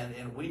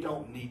 and we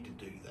don't need to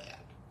do that.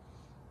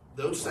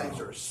 Those things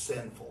are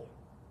sinful.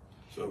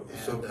 So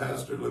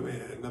Pastor,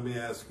 let me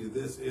ask you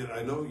this.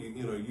 I know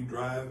you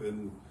drive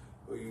and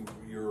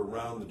you're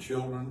around the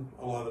children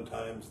a lot of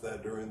times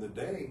that during the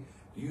day.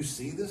 Do you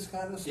see this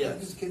kind of stuff? Yes.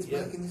 These kids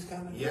making these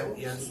kind of jokes?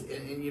 Yes.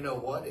 And you know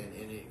what?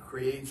 And it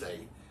creates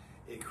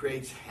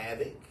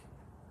havoc.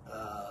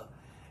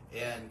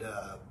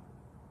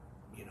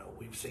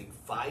 We've seen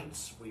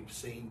fights. We've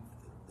seen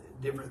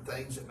different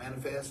things that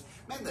manifest.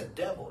 Man, the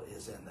devil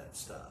is in that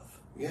stuff.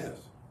 Yes.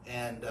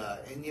 And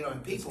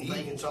people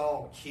think it's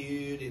all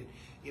cute, and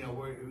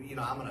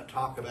I'm going to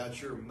talk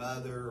about your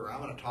mother, or I'm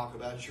going to talk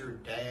about your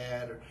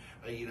dad, or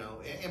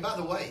And by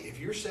the way, if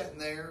you're sitting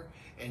there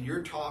and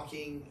you're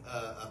talking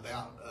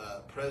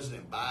about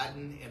President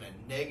Biden in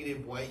a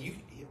negative way,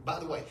 by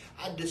the way,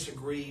 I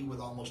disagree with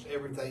almost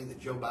everything that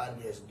Joe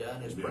Biden has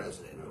done as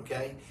president.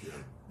 Okay,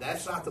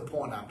 that's not the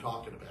point I'm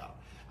talking about.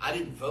 I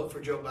didn't vote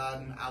for Joe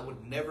Biden. I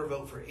would never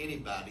vote for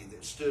anybody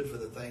that stood for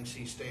the things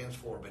he stands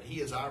for, but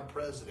he is our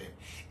president,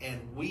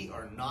 and we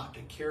are not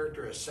to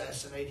character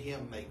assassinate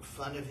him, make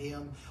fun of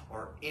him,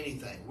 or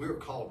anything. We're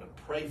called to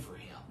pray for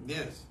him.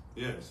 Yes.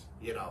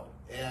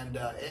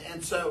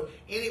 And so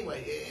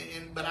anyway,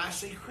 but I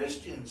see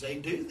Christians, they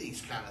do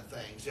these kind of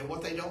things, and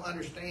what they don't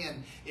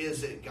understand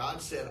is that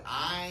God said,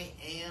 I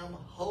am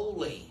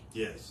holy.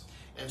 Yes.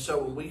 And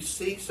so when we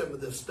see some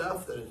of the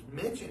stuff that is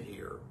mentioned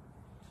here,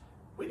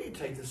 we need to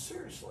take this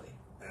seriously.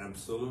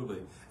 Absolutely.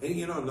 And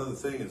another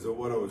thing is that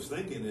what I was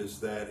thinking is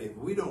that if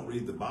we don't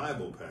read the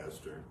Bible,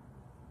 Pastor,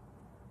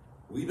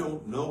 we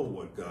don't know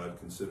what God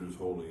considers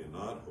holy and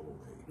not holy.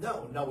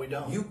 No, we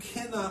don't. You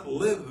cannot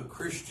live a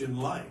Christian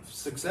life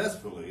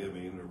successfully, or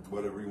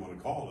whatever you want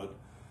to call it,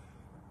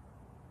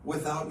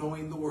 without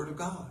knowing the Word of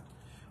God.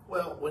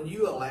 Well, when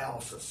you allow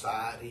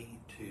society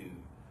to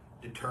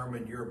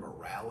determine your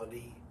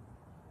morality,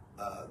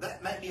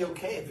 that might be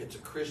okay if it's a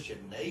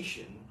Christian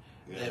nation.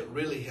 that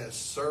really has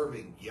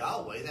serving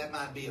Yahweh. That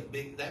might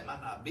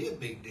not be a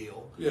big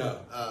deal. Yeah.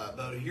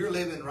 But if you're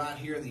living right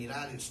here in the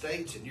United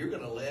States and you're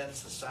going to let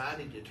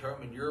society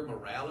determine your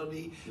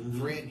morality,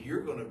 friend,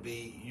 you're going to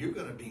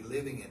be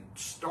living in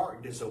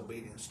stark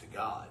disobedience to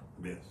God.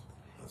 Yes.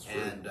 That's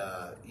true. And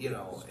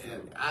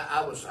and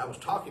I was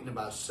talking to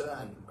my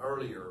son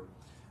earlier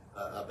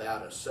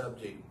about a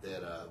subject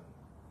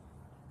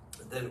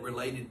that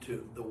related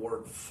to the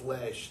word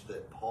flesh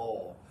that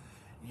Paul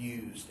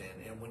used,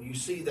 and when you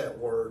see that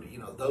word,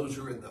 those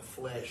who are in the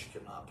flesh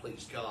cannot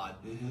please God.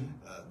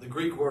 The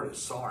Greek word is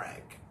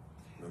sarek,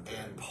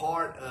 and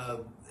part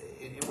of,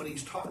 and when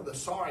he's talking the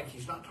sarek,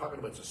 he's not talking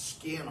about the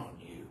skin on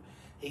you.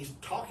 He's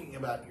talking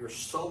about your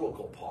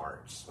solical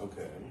parts.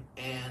 Okay.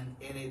 And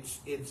it's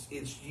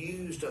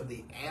used of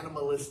the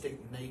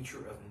animalistic nature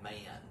of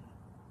man.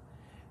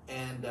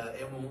 And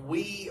when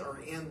we are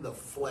in the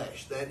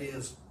flesh, that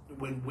is,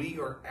 when we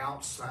are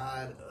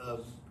outside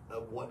of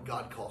what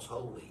God calls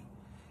holy.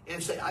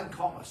 And say, I can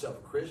call myself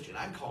a Christian.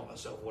 I can call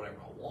myself whatever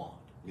I want.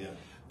 Yeah.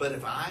 But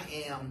if I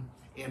am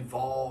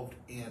involved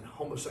in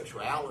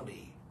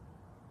homosexuality,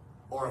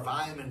 or if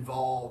I am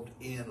involved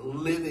in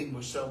living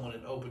with someone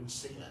in open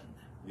sin,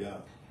 yeah,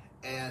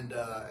 and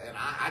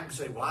I can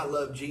say, well, I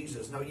love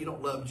Jesus. No, you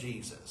don't love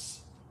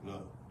Jesus.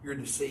 No. You're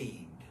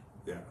deceived.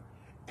 Yeah.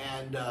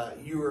 And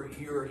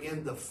you're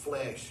in the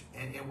flesh.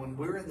 And when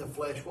we're in the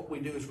flesh, what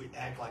we do is we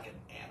act like an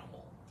animal.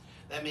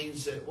 That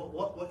means that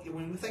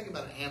when we think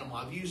about an animal,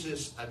 I've used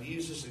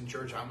this in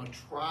church. I'm going to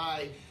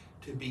try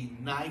to be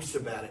nice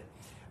about it.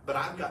 But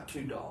I've got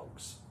two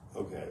dogs.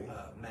 Okay.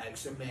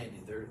 Max and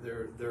Mandy.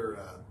 They're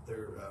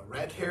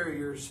rat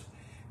terriers,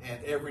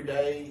 and every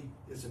day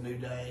is a new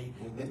day.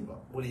 And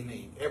what do you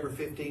mean? Every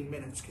 15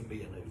 minutes can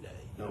be a new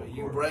day.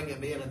 You bring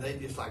them in, and they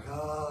just like,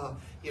 and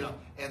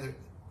they're,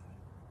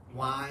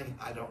 why?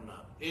 I don't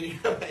know.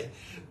 Anyway,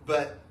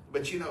 but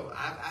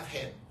I've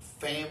had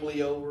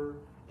family over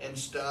and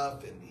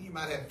stuff, and you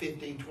might have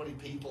 15, 20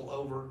 people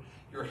over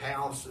your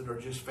house that are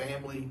just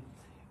family,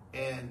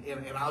 and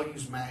I'll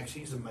use Max.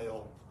 He's a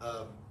male.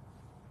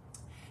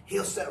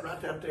 He'll sit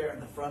right out there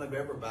in the front of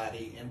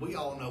everybody, and we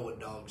all know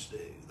what dogs do.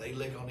 They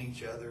lick on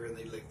each other and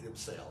they lick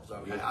themselves.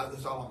 Okay,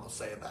 that's all I'm going to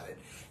say about it.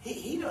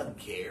 He doesn't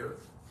care.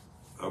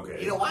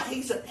 Okay. You know why?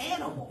 He's an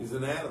animal. He's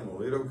an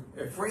animal. You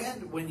don't.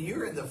 Friend, when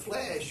you're in the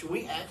flesh,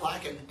 we act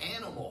like an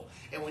animal.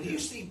 And when you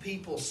see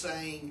people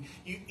saying,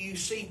 you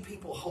see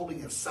people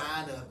holding a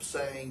sign up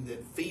saying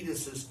that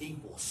fetuses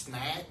equal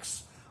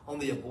snacks on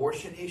the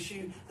abortion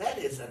issue, that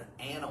is an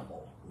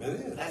animal. It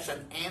is. That's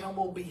an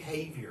animal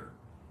behavior.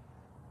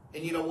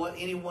 And you know what?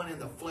 Anyone in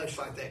the flesh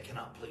like that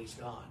cannot please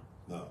God.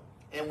 No.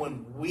 And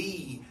when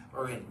we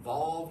are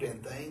involved in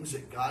things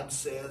that God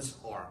says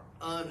are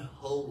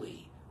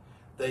unholy,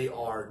 they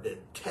are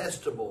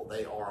detestable,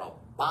 they are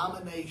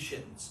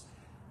abominations,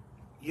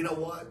 you know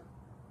what?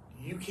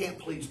 You can't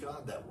please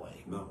God that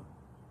way. No.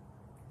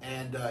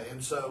 And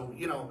so,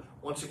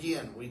 once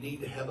again, we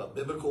need to have a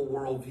biblical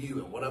worldview.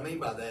 And what I mean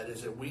by that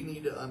is that we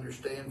need to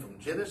understand from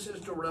Genesis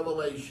to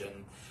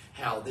Revelation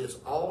how this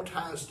all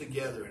ties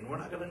together. And we're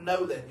not going to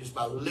know that just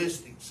by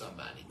listening to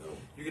somebody. No.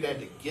 You're going to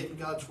have to get in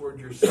God's Word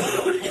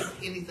yourself. You don't have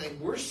anything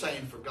we're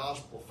saying for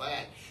gospel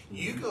fact.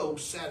 You go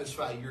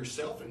satisfy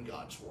yourself in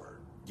God's Word.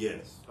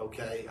 Yes.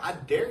 Okay? I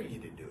dare you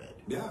to do it.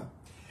 Yeah.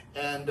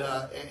 And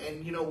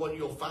what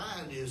you'll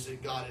find is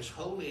that God is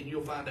holy, and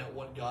you'll find out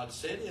what God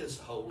said is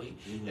holy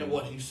and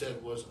what he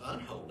said was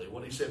unholy,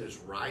 what he said is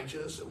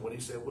righteous and what he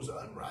said was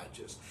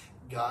unrighteous.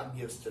 God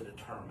gets to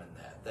determine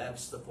that.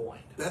 That's the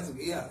point.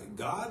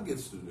 God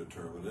gets to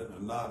determine it,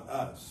 and not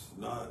us.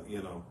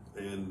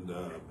 And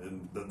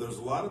there's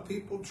a lot of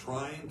people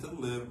trying to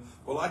live,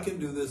 well, I can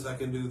do this, I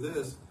can do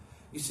this.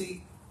 You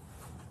see,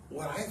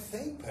 what I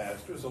think,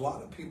 Pastor, is a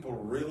lot of people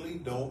really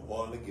don't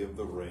want to give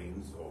the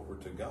reins over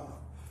to God.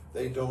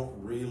 They don't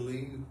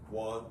really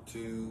want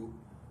to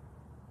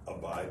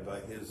abide by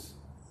his.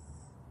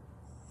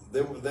 They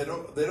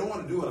don't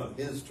want to do it on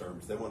his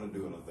terms. They want to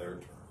do it on their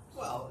terms.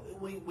 Well,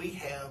 we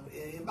have,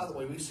 and by the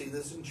way, we see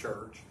this in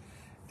church,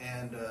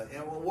 and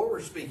what we're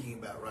speaking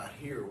about right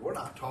here, we're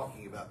not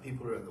talking about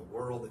people who are in the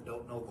world that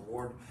don't know the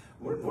Lord.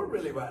 We're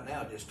really right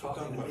now just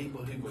talking to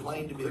people who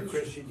claim to be a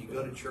Christian. You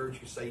go to church,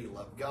 you say you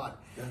love God,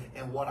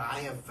 and what I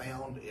have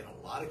found in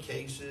a lot of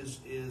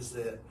cases is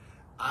that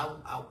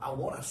I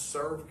want to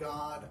serve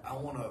God. I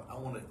want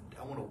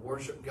to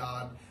worship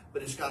God,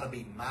 but it's got to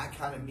be my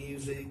kind of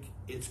music.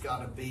 It's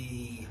got to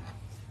be,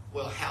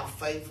 well, how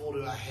faithful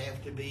do I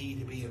have to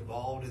be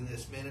involved in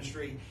this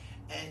ministry?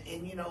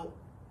 And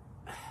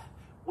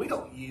we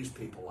don't use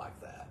people like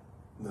that.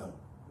 No.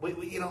 We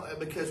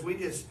because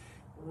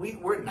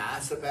we're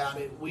nice about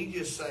it. We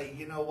just say,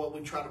 you know what,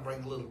 we try to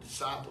bring a little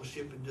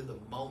discipleship into the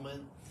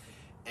moment.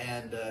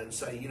 And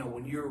say,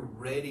 when you're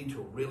ready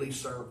to really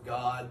serve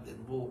God, then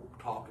we'll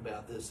talk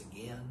about this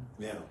again.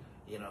 Yeah.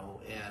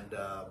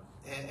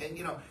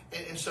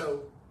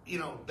 So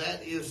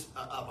that is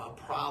a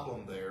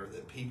problem there,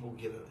 that people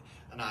get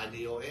an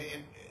ideal,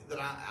 and that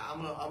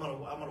I'm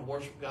gonna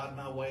worship God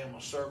my way, I'm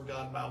gonna serve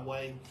God my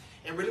way,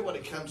 and really what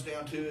it comes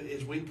down to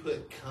is we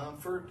put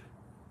comfort,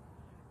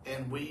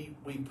 and we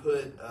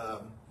put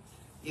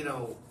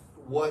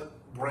what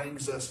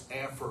brings us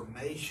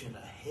affirmation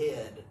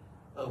ahead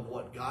of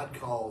what God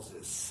calls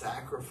is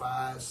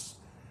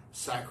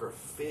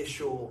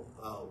sacrificial,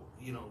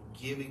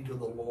 giving to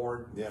the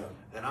Lord. Yeah.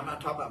 And I'm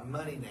not talking about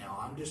money now.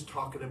 I'm just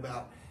talking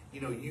about,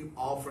 you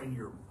offering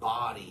your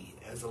body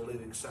as a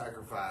living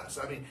sacrifice.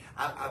 I mean,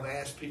 I've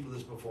asked people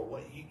this before.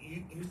 What,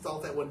 you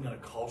thought that wasn't going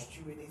to cost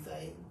you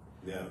anything?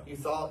 Yeah. You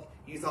thought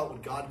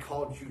when God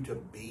called you to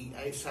be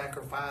a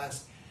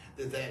sacrifice,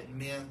 that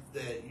meant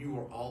that you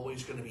were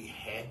always going to be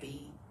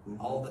happy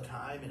all the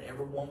time and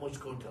everyone was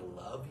going to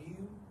love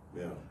you?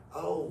 Yeah.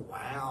 Oh,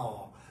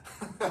 wow.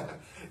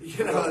 We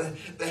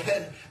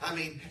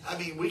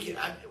can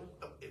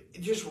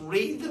just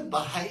read the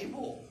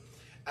Bible.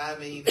 I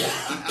mean,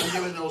 I'm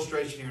giving an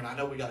illustration here, and I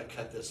know we got to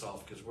cut this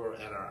off because we're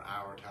at our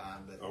hour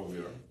time. But we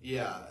are.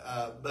 Yeah,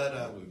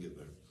 we'll get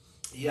there.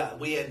 Yeah,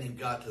 we hadn't even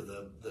got to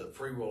the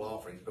free will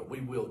offerings, but we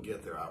will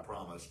get there, I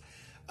promise.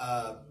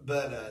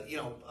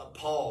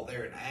 Paul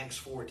there in Acts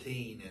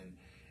 14,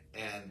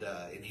 and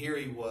here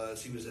he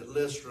was at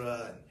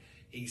Lystra, and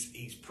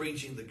he's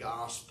preaching the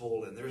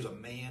gospel, and there's a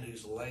man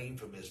who's lame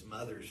from his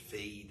mother's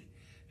feet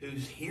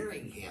who's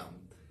hearing him,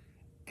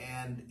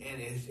 and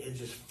it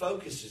just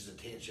focuses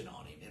attention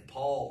on him. And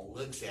Paul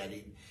looks at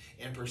him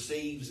and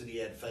perceives that he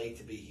had faith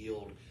to be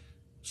healed,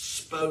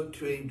 spoke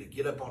to him to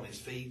get up on his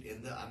feet,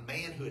 and a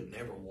man who had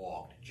never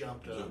walked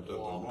jumped up and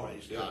walked,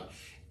 praise God.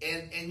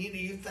 And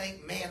you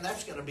think, man,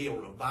 that's going to be a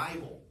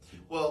revival.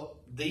 Well,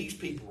 these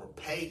people were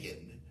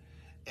pagan,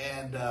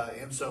 and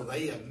so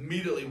they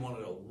immediately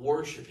wanted to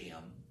worship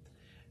him,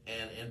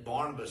 and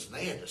Barnabas, and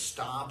they had to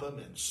stop him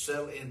and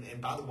sell.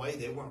 And by the way,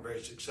 they weren't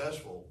very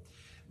successful.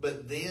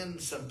 But then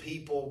some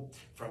people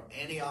from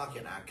Antioch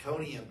and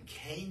Iconium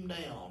came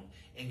down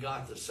and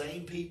got the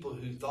same people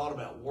who thought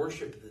about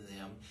worshiping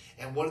them.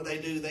 And what did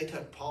they do? They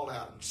took Paul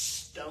out and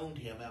stoned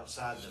him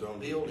outside the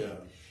building.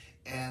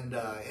 Yeah. And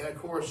of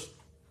course,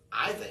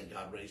 I think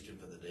God raised him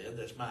from the dead.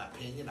 That's my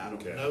opinion. I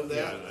don't know that.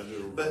 Yeah, I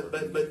do. But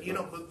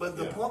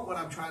the point, what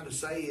I'm trying to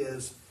say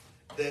is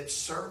that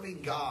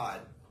serving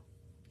God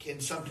can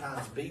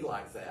sometimes be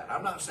like that.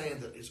 I'm not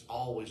saying that it's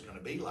always going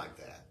to be like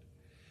that.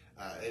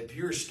 If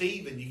you're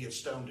Stephen, you get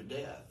stoned to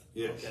death.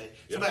 Yes. Okay.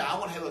 Yeah. Somebody, I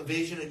want to have a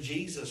vision of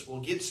Jesus. Well,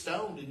 get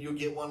stoned and you'll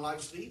get one like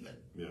Stephen.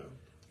 Yeah.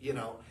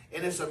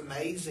 And it's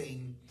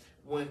amazing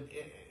when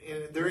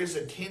there is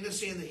a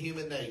tendency in the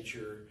human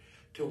nature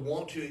to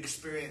want to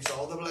experience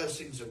all the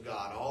blessings of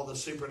God, all the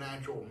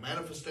supernatural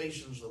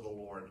manifestations of the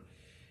Lord,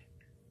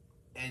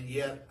 and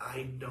yet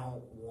I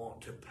don't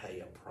want to pay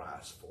a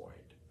price for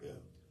it. Yeah.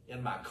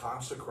 In my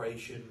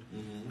consecration,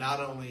 not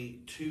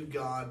only to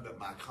God, but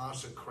my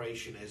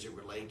consecration as it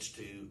relates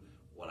to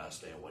what I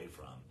stay away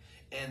from.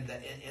 And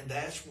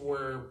that's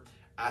where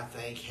I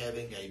think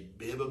having a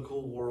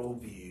biblical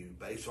worldview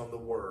based on the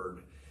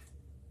Word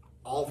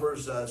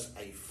offers us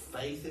a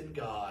faith in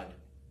God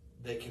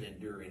that can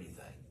endure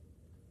anything.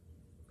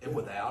 And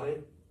without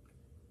it,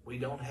 we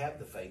don't have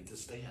the faith to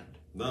stand.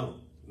 No.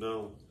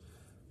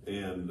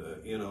 And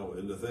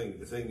and the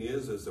thing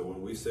is that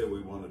when we say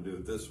we want to do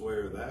it this way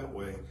or that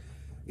way,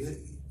 you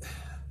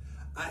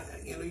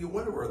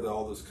wonder where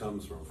all this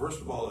comes from.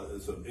 First of all,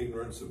 it's an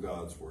ignorance of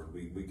God's word.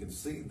 We can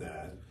see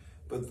that,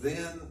 but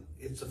then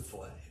it's a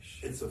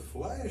flesh. It's a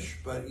flesh.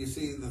 But you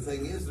see, the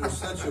thing is, there's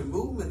such a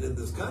movement in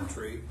this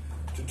country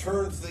to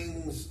turn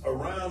things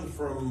around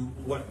from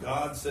what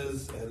God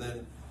says, and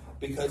then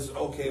because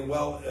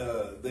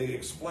they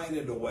explain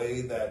it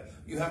away that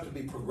you have to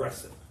be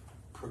progressive.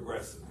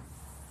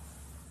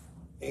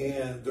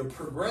 And they're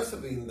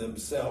progressiving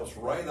themselves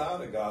right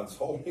out of God's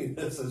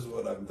holiness is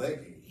what I'm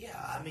thinking. Yeah,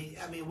 I mean,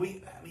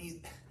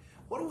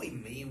 what do we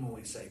mean when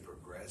we say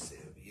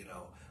progressive?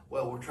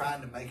 Well, we're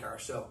trying to make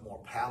ourselves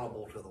more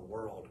palatable to the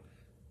world.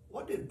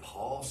 What did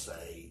Paul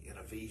say in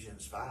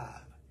Ephesians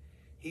 5?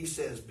 He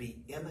says,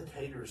 be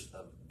imitators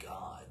of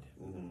God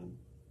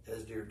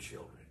as dear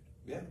children.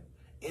 Yeah.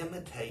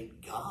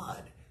 Imitate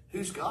God.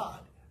 Who's God?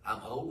 I'm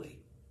holy.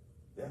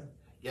 Yeah.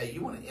 Yeah,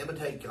 you want to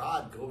imitate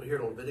God, go over here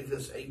to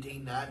Leviticus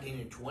 18, 19,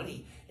 and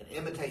 20 and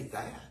imitate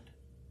that.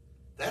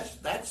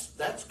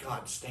 That's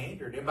God's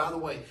standard. And by the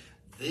way,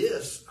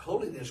 this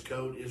holiness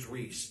code is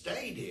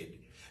restated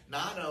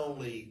not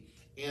only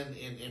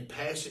in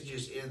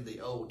passages in the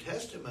Old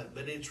Testament,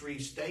 but it's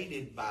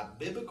restated by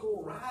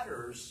biblical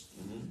writers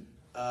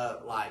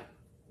like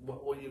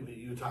what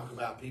you talk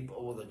about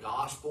people, the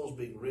Gospels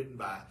being written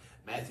by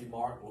Matthew,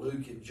 Mark,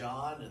 Luke, and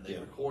John, and they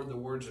record the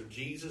words of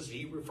Jesus.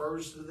 He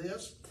refers to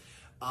this.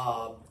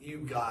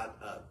 You've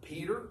got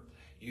Peter,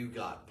 you've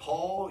got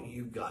Paul,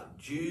 you've got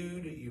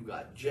Jude, you've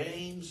got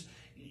James,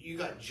 you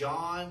got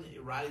John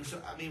writing.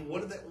 So, I mean,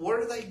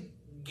 where are they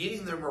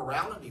getting their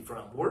morality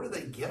from? Where do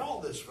they get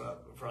all this from?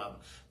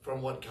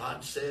 From what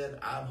God said,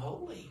 I'm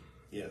holy.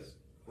 Yes.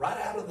 right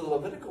out of the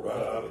Levitical Right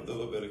code. out of the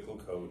Levitical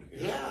code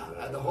here.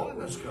 Yeah, and the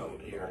Holiness code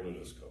here. The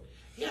Holiness code.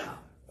 Yeah.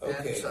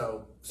 Okay. And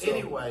so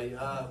anyway,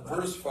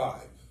 verse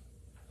 5.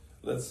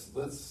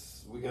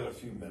 We got a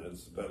few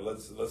minutes, but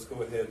let's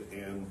go ahead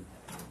and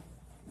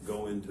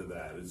go into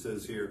that. It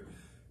says here,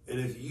 and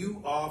if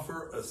you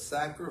offer a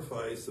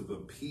sacrifice of a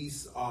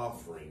peace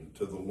offering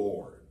to the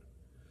Lord,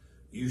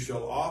 you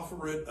shall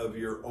offer it of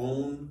your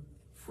own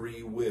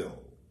free will.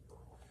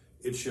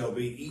 It shall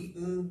be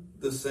eaten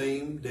the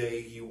same day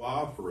you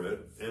offer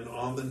it, and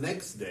on the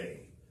next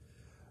day.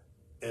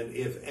 And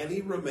if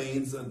any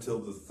remains until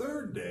the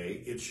third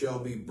day, it shall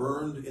be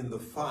burned in the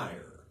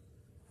fire.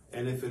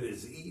 And if it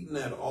is eaten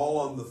at all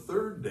on the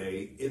third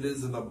day, it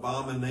is an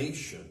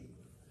abomination.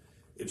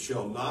 It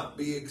shall not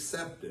be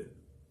accepted.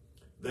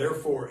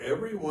 Therefore,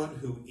 everyone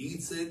who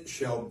eats it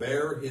shall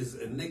bear his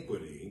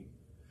iniquity,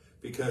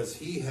 because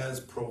he has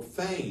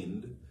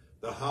profaned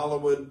the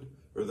hallowed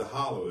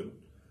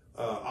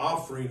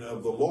offering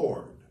of the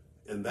Lord,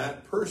 and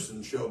that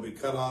person shall be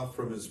cut off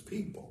from his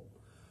people.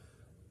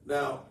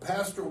 Now,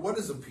 Pastor, what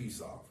is a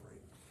peace offering?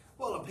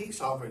 well, a peace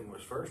offering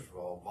was first of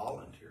all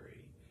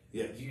voluntary.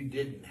 Yes. You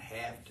didn't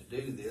have to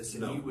do this,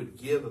 and No. you would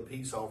give a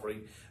peace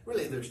offering.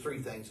 Really, there's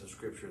three things in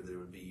Scripture that it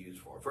would be used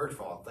for. First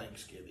of all,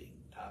 Thanksgiving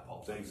type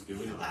offering.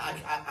 Thanksgiving.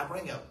 I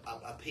bring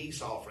a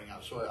peace offering.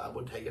 So I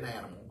would take an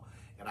animal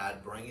and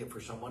I'd bring it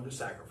for someone to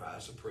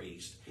sacrifice, a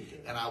priest, Okay.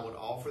 and I would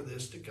offer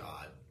this to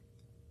God,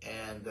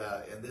 and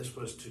this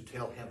was to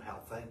tell him how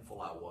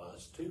thankful I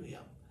was to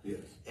him. Yes.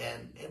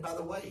 And by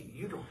the way,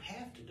 you don't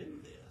have to do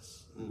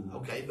this, Mhm.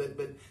 okay?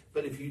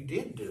 But if you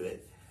did do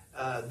it,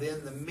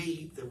 then the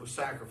meat that was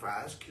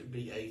sacrificed could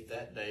be ate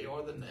that day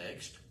or the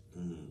next,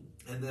 Mhm.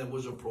 and there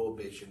was a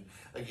prohibition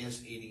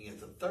against eating it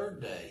the third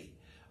day.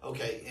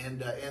 Okay,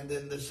 and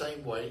then the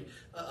same way,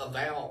 a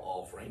vow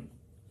offering.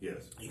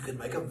 Yes. You could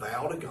make a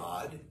vow to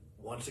God.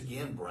 Once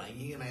again,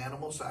 bringing an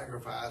animal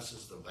sacrifice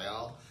is the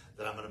vow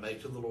that I'm going to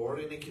make to the Lord,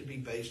 and it could be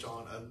based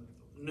on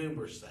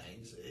numerous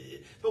things.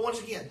 But once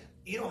again,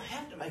 you don't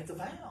have to make the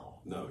vow.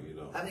 No, you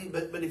don't. I mean,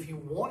 but if you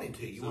wanted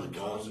to, you It's want to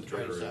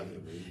concentrate voluntary,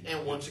 something. I mean,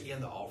 And once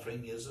again, the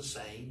offering is the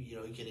same. You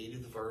know, you can eat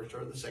it the first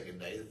or the second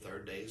day. The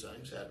third day is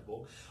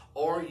unacceptable.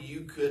 Or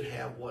you could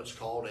have what's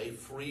called a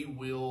free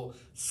will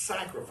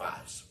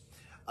sacrifice.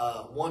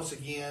 Once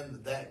again,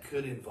 that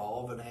could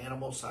involve an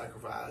animal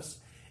sacrifice,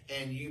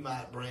 and you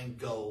might bring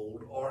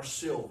gold or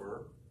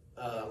silver,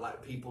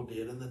 like people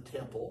did in the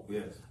temple,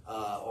 Yes.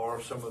 or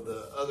some of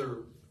the other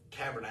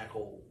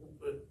tabernacle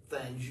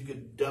things. You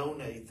could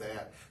donate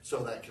that,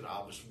 so that could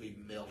obviously be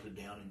melted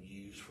down and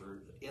used for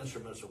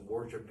instruments of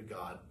worship to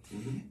God.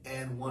 Mm-hmm.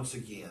 And once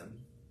again,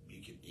 you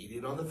could eat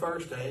it on the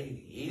first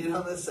day, you eat it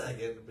on the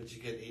second, but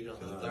you could eat it on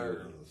the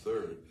third. On the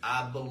third.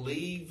 I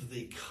believe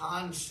the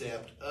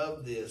concept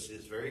of this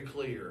is very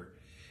clear.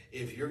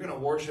 If you're going to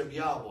worship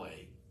Yahweh,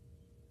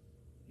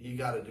 you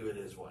got to do it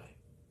His way.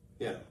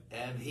 Yeah.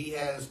 And He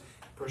has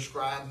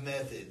prescribed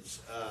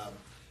methods.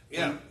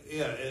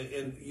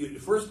 And you,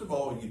 first of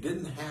all, you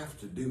didn't have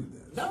to do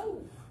this.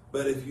 No.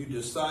 But if you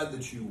decide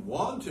that you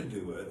want to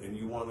do it and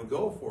you want to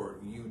go for it,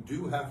 you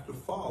do have to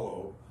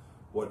follow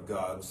what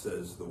God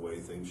says the way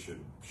things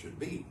should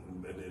be.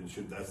 And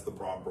that's the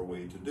proper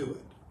way to do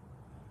it.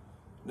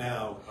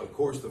 Now, of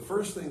course, the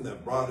first thing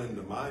that brought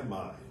into my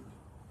mind,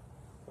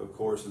 of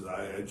course, is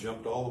I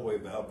jumped all the way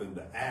up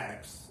into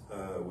Acts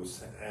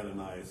with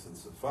Ananias and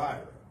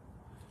Sapphira,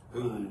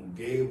 who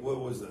gave,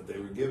 what was it? They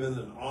were given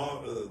an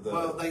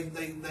Well,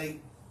 they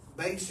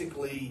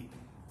basically,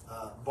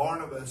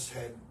 Barnabas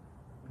had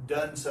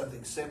done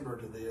something similar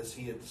to this.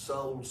 He had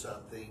sold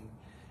something,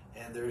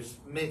 and there's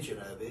mention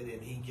of it,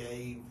 and he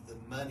gave the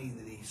money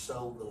that he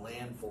sold the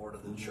land for to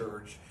the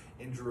church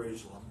in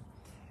Jerusalem.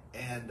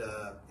 And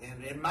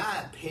in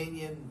my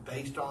opinion,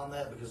 based on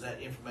that, because that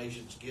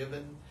information's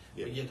given,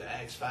 we get to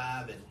Acts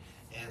 5,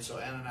 and so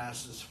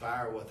Ananias and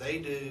Sapphira, what they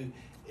do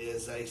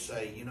is they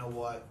say, you know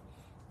what,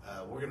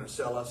 we're going to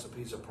sell us a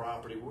piece of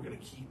property, we're going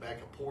to keep back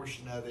a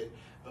portion of it,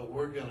 but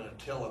we're going to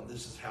tell them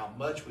this is how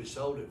much we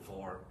sold it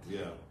for,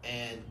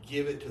 and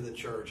give it to the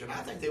church. And I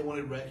think they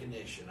wanted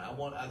recognition.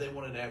 They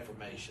wanted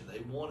affirmation. They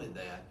wanted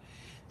that.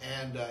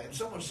 And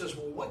someone says,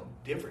 well,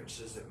 what difference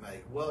does it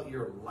make? Well,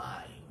 you're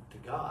lying to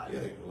God.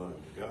 Yeah, you're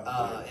lying to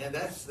God. And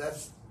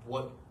that's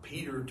what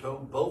Peter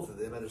told both of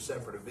them at a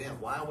separate event.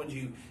 Why would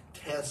you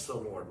test the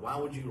Lord? Why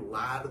would you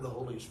lie to the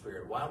Holy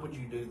Spirit? Why would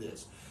you do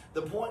this?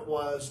 The point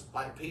was,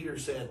 like Peter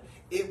said,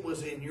 it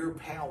was in your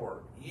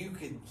power. You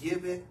could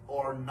give it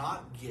or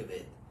not give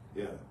it.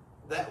 Yeah.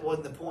 That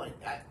wasn't the point.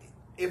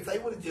 If they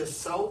would have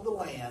just sold the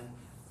land,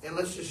 and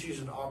let's just use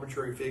an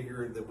arbitrary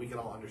figure that we can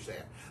all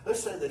understand.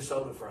 Let's say they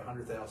sold it for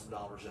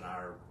 $100,000 in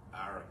our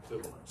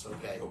equivalents,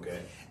 okay? Okay.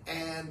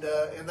 And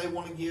they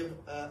want to give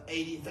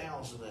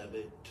 80,000 of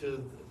it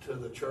to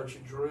the church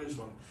in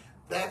Jerusalem.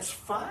 That's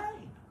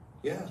fine.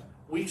 Yeah.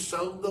 We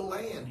sold the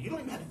land. You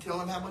don't even have to tell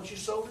them how much you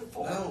sold it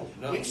for.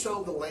 No. We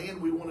sold the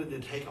land. We wanted to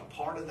take a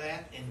part of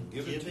that and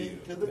give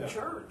it to the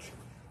church.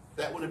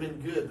 That would have been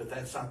good, but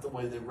that's not the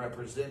way they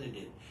represented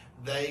it.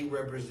 They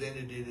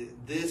represented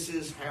it. This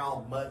is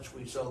how much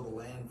we sold the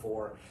land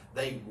for.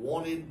 They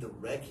wanted the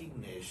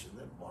recognition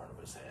that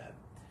Barnabas had,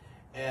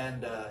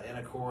 and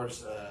of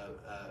course,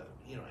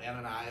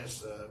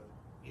 Ananias,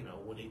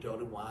 when he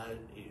told him why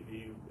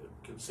you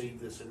conceived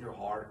this in your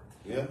heart,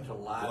 to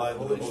lie to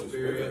the Holy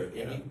Spirit,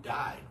 and he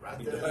died right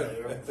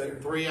there.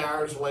 3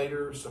 hours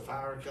later,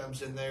 Sapphira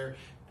comes in there.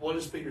 What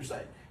does Peter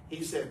say?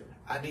 He said,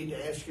 "I need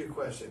to ask you a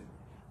question.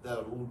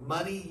 The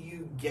money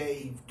you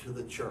gave to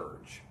the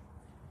church,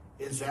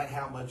 is that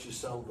how much you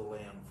sold the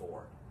land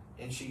for?"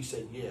 And she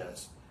said,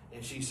 "Yes."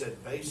 And she said,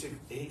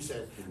 he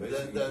said,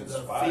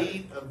 the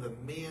feet of the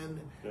men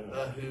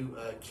who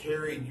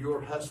carried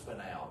your husband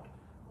out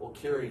will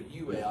carry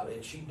you out.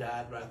 And she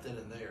died right then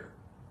and there.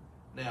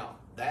 Now,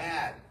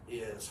 that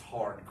is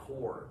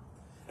hardcore.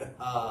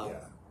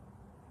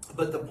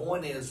 But the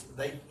point is,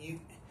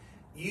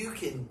 you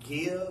can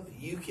give,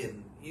 you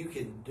can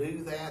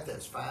do that.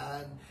 That's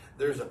fine.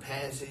 There's a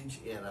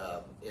passage in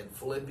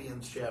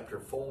Philippians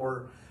chapter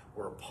 4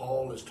 where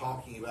Paul is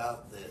talking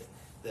about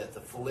that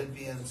the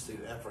Philippians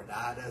through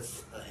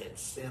Epaphroditus had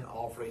sent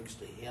offerings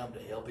to him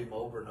to help him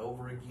over and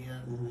over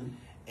again. Mm-hmm.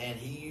 And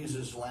he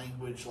uses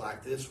language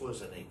like this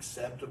was an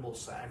acceptable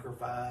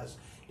sacrifice.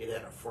 It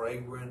had a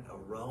fragrant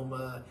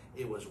aroma.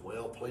 It was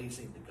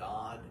well-pleasing to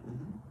God.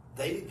 Mm-hmm.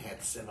 They didn't have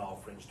to send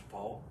offerings to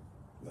Paul.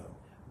 No.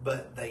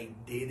 But they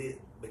did it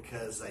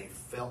because they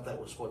felt that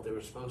was what they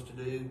were supposed to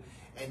do.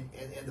 And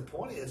the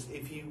point is,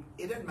 it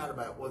doesn't matter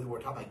about whether we're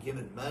talking about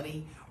giving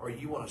money or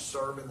you want to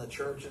serve in the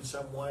church in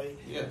some way.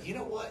 Yes. You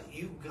know what?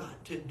 You've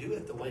got to do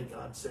it the way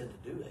God said to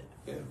do it.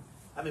 Yeah.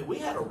 I mean, we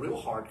had a real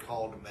hard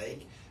call to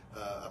make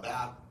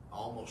about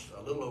almost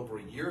a little over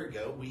a year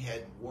ago. We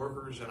had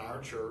workers in our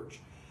church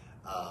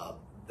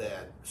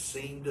that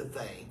seemed to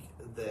think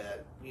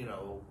that,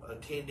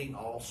 attending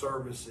all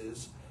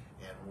services.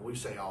 And when we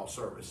say all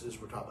services,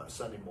 we're talking about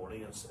Sunday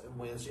morning and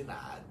Wednesday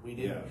night. We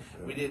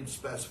didn't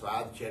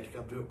specify that you had to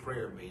come to a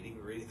prayer meeting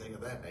or anything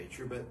of that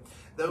nature. But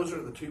those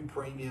are the two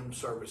premium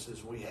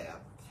services we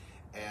have.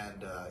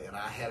 And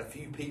I had a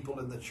few people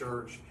in the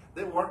church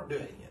that weren't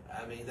doing it.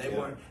 I mean, they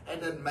weren't. That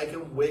doesn't make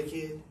them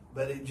wicked,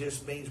 but it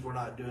just means we're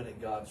not doing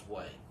it God's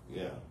way.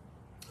 Yeah.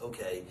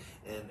 Okay.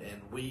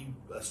 And we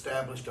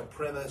established a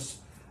premise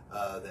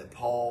that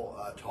Paul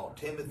taught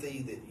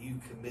Timothy, that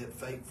you commit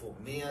faithful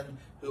men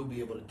who will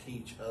be able to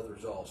teach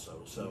others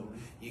also. So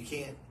you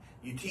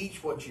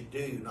teach what you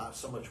do, not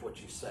so much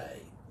what you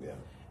say. Yeah.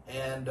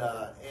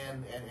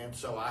 And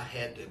so I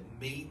had to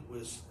meet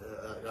with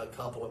a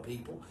couple of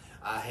people.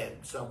 I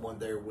had someone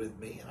there with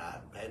me, and I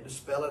had to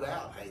spell it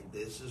out. Hey,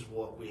 this is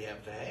what we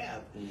have to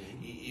have.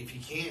 Mm-hmm. If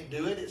you can't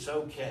do it, it's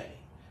okay.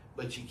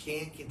 But you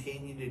can't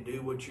continue to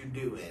do what you're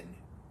doing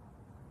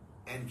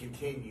and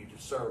continue to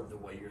serve the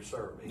way you're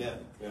serving. Yeah,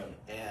 yeah.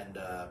 And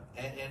the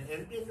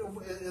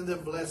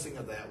blessing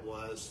of that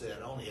was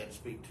that I only had to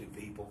speak to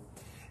people,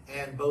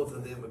 and both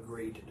of them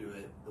agreed to do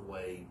it the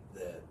way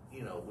that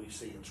we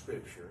see in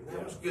Scripture. And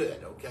that was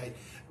good, okay.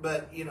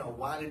 But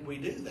why did we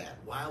do that?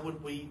 Why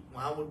would we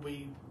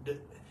do?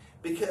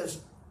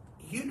 Because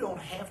you don't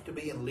have to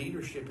be in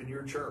leadership in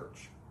your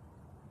church.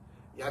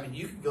 I mean,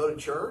 you can go to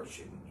church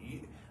and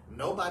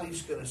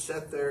nobody's going to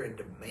sit there and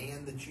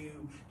demand that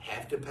you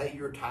have to pay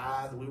your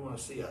tithe. We want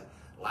to see a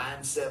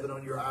line 7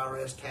 on your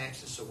IRS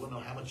taxes so we'll know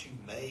how much you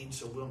made,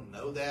 so we'll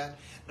know that.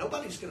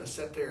 Nobody's going to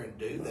sit there and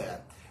do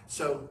that.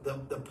 So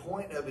the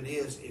point of it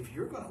is, if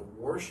you're going to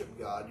worship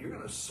God, you're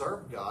going to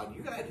serve God,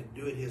 you're going to have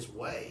to do it His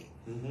way.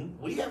 Mm-hmm.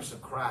 We have some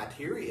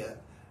criteria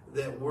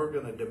that we're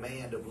going to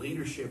demand of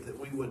leadership that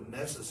we wouldn't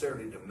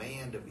necessarily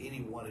demand of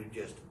anyone who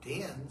just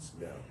attends.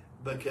 Yeah.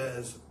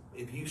 Because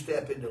if you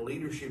step into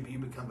leadership, you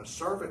become a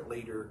servant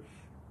leader.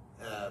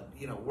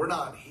 We're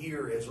not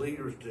here as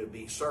leaders to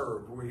be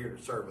served. We're here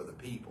to serve other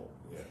people.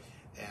 Yes.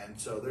 And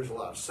so there's a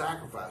lot of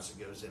sacrifice that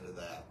goes into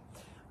that.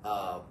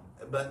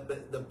 But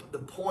the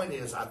point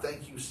is, I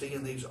think you see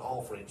in these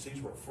offerings,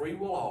 these were free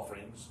will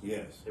offerings.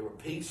 Yes. They were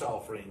peace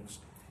offerings.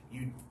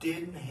 You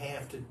didn't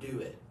have to do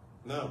it.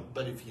 No.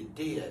 But if you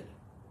did,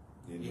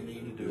 you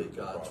need to do it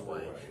God's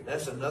way.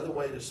 That's another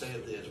way to say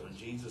it is when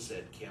Jesus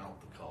said, count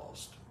the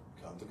cost.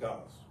 Count the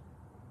cost.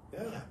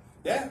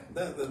 Yeah,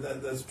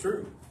 that's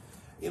true.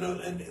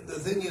 And the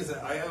thing is,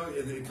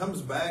 it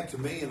comes back to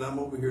me, and I'm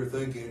over here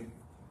thinking,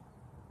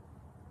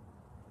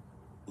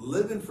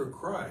 living for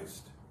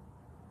Christ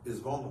is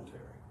voluntary.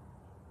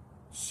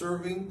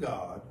 Serving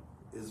God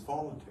is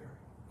voluntary.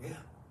 Yeah.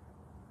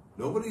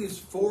 Nobody is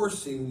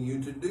forcing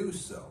you to do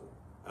so.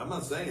 I'm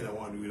not saying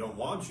we don't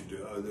want you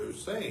to. They're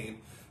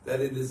saying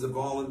that it is a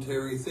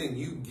voluntary thing.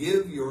 You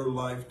give your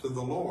life to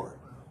the Lord.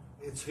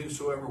 It's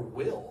whosoever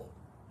will.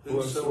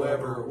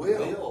 Whosoever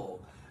will.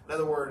 In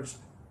other words,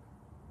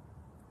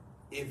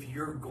 if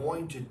you're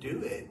going to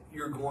do it,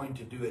 you're going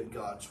to do it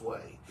God's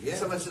way. Yeah.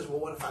 Somebody says, well,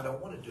 what if I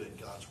don't want to do it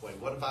God's way?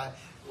 What if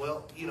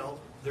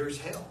there's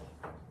hell.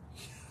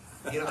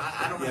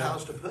 I don't know how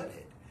else to put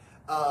it.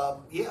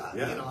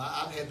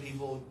 I've had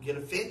people get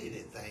offended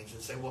at things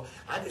and say, well,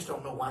 I just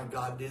don't know why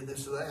God did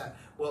this or that.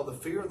 Well, the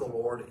fear of the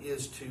Lord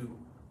is to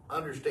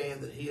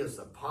understand that he is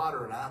the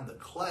potter and I'm the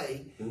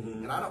clay,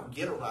 and I don't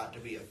get a right to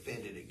be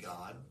offended at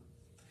God.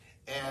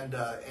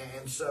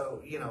 And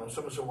so, you know,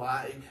 someone said,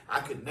 well, I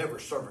could never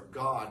serve a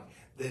God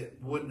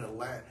that wouldn't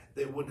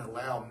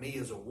allow me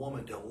as a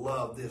woman to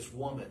love this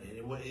woman.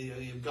 And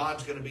if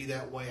God's going to be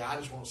that way, I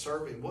just won't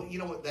serve him. Well, you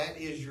know what? That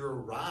is your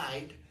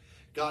right.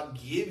 God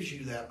gives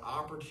you that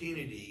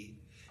opportunity.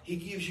 He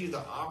gives you the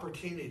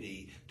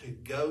opportunity to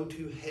go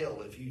to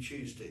hell if you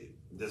choose to.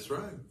 That's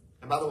right.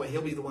 And by the way,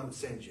 he'll be the one that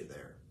sends you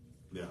there.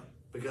 Yeah.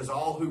 Because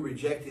all who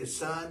reject his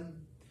son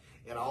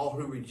and all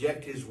who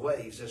reject his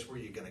ways, that's where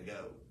you're going to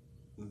go.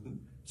 Mm-hmm.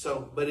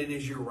 So, but it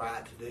is your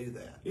right to do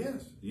that.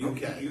 Yes.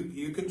 Okay.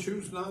 You can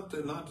choose not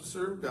to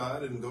serve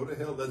God and go to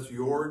hell. That's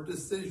your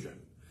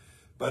decision.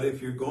 But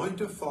if you're going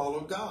to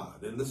follow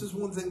God, and this is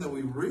one thing that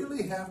we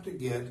really have to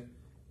get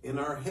in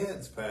our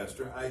heads,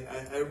 Pastor.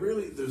 I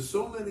really, there's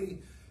so many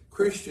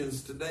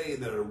Christians today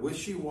that are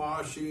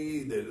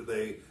wishy-washy.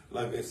 They,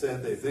 like I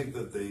said, they think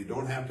that they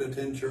don't have to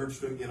attend church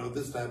to, you know,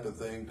 this type of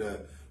thing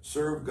to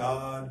serve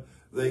God.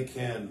 They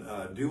can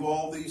do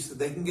all these.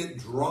 They can get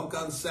drunk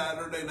on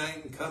Saturday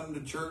night and come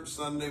to church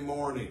Sunday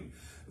morning.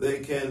 They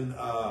can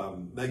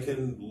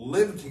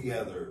live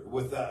together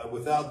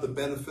without the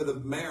benefit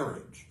of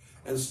marriage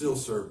and still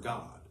serve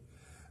God.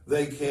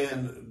 They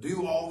can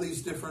do all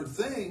these different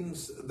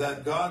things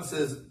that God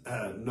says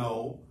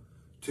no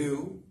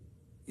to,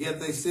 yet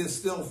they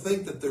still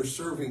think that they're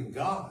serving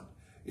God.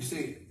 You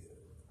see,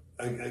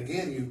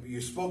 again,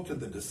 you spoke to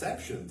the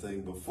deception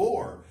thing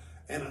before,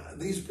 and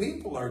these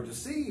people are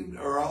deceived,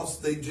 or else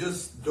they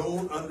just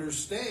don't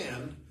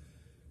understand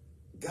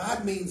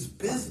God means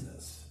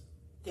business.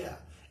 Yeah,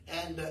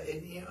 and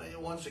you know, and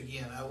once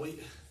again,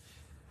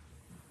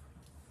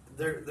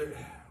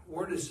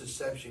 where does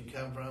deception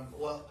come from?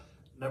 Well,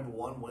 number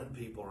one, when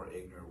people are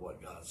ignorant of what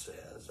God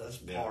says, that's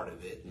part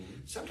of it.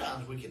 Mm-hmm.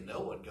 Sometimes we can know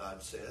what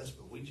God says,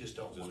 but we just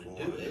don't want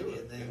to do it,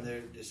 and then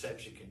their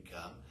deception can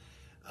come.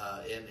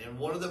 And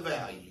one of the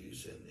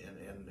values, and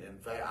in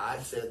fact, I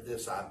said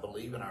this, I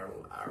believe, in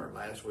our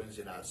last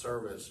Wednesday night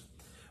service,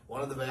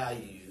 one of the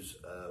values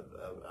of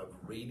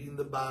reading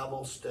the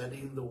Bible,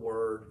 studying the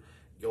Word,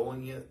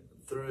 going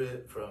through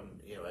it from,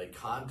 you know, a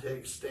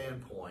context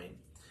standpoint,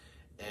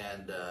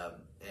 and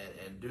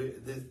do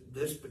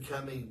this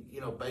becoming, you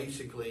know,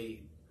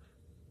 basically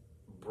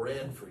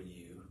bread for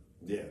you.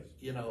 Yes.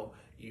 You know,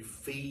 you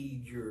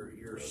feed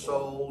your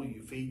soul,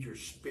 you feed your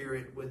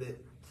spirit with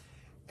it.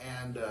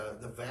 And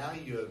the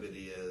value of it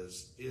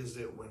is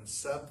that when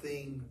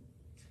something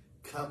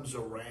comes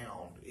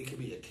around, it could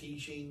be a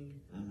teaching,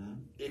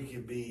 it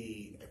could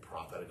be a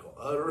prophetical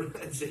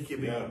utterance, it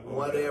could be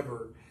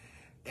whatever,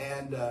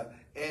 and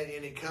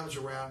it comes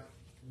around.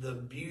 The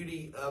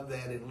beauty of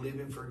that in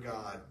living for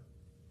God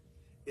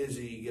is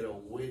that you get a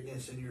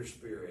witness in your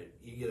spirit.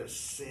 You get a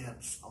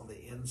sense on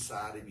the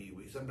inside of you.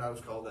 We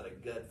sometimes call that a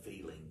gut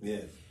feeling.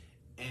 Yes.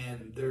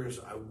 And there's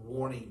a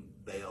warning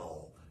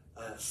bell,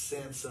 a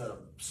sense of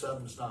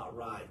something's not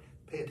right.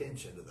 Pay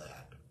attention to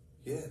that.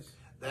 Yes.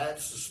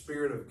 That's the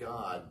Spirit of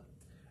God.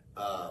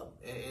 And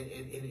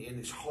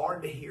it's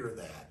hard to hear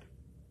that.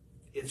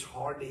 It's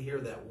hard to hear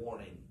that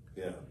warning.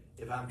 Yeah.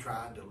 If I'm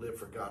trying to live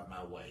for God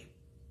my way.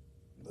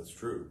 That's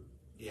true.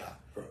 Yeah.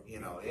 You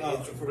know,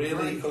 it's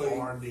really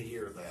hard to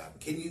hear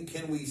that.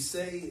 Can we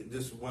say,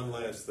 just one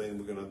last thing,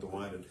 we're going to have to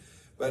wind it,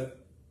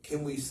 but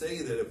can we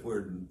say that if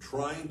we're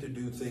trying to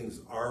do things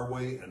our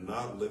way and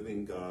not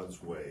living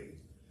God's way,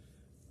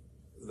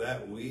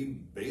 that we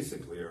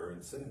basically are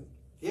in sin?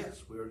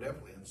 Yes, we are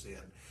definitely in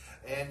sin.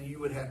 And you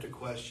would have to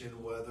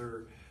question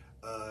whether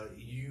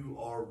you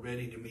are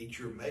ready to meet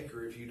your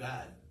Maker if you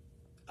died.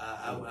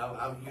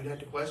 You'd have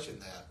to question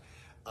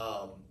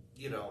that.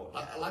 You know,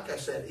 like I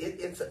said,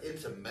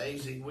 it's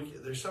amazing.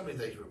 There's so many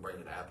things we bring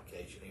into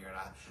application here,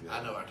 and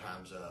I know our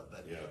time's up,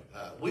 but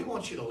we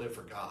want you to live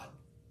for God.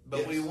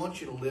 But we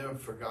want you to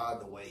live for God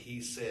the way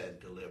He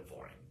said to live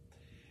for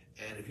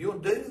Him. And if you'll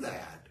do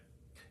that,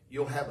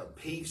 you'll have a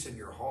peace in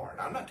your heart.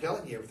 I'm not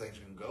telling you everything's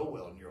going to go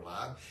well in your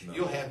life. No.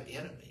 You'll have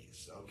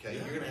enemies, okay?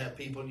 Yeah. You're going to have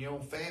people in your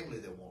own family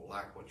that won't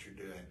like what you're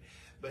doing.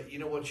 But you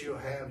know what you'll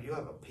have? You'll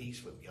have a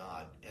peace with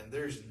God. And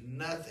there's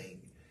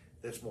nothing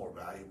that's more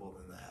valuable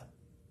than that.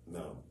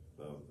 No.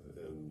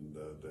 And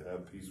to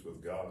have peace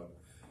with God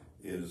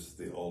is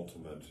the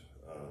ultimate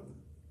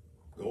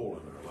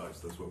goal in our lives.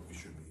 That's what we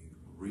should be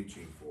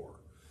reaching for.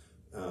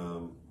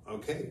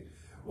 Okay.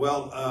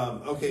 Well,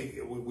 okay,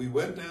 we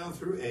went down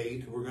through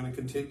 8. We're going to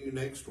continue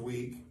next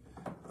week.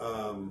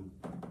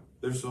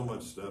 There's so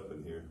much stuff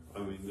in here. I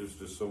mean, there's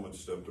just so much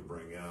stuff to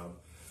bring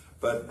out.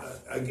 But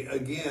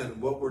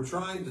again, what we're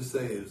trying to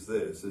say is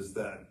this, is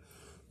that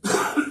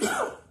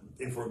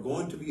if we're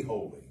going to be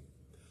holy,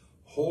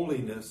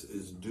 holiness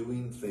is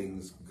doing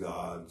things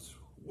God's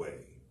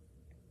way.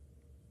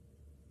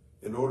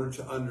 In order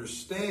to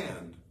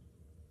understand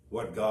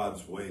what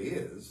God's way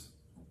is,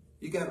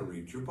 you got to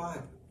read your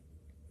Bible.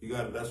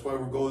 That's why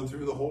we're going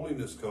through the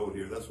Holiness Code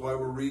here. That's why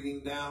we're reading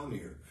down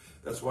here.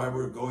 That's why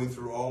we're going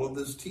through all of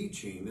this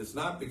teaching. It's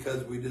not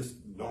because we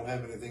just don't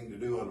have anything to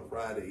do on a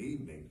Friday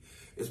evening.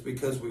 It's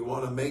because we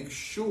want to make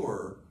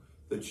sure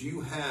that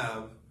you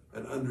have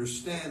an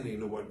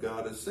understanding of what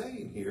God is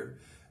saying here.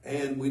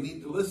 And we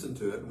need to listen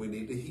to it and we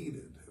need to heed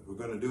it. If we're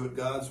going to do it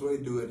God's way,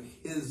 do it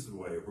His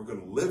way. If we're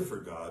going to live for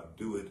God,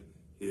 do it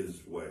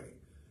His way.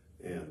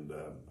 And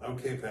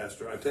okay,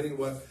 Pastor, I tell you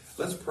what,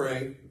 let's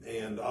pray.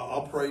 And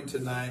I'll pray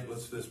tonight.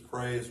 Let's just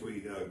pray as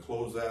we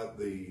close out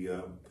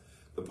the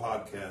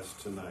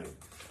podcast tonight.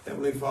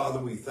 Heavenly Father,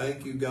 we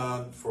thank you,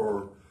 God,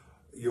 for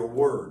your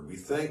word. We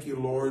thank you,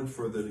 Lord,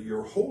 for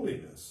your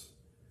holiness.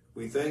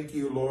 We thank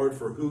you, Lord,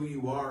 for who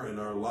you are in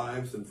our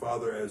lives. And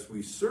Father, as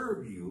we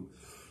serve you,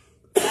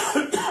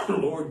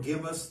 Lord,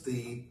 give us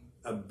the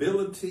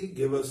ability,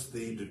 give us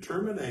the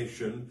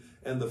determination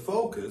and the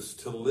focus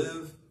to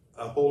live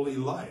a holy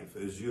life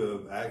as you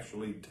have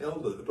actually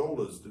told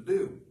us to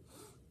do.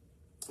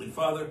 And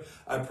Father,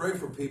 I pray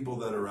for people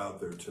that are out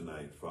there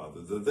tonight,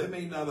 Father, that they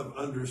may not have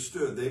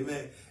understood,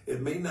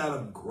 it may not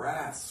have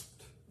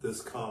grasped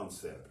this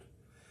concept.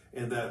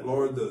 And that,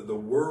 Lord, the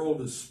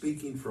world is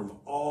speaking from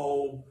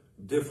all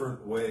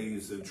different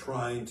ways and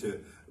trying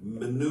to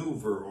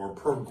maneuver or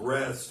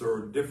progress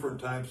or different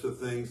types of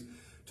things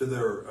to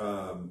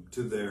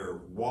their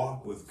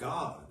walk with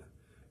God.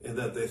 And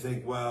that they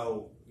think,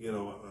 well,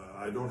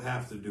 I don't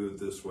have to do it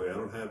this way. I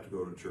don't have to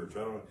go to church.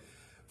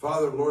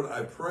 Father, Lord,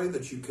 I pray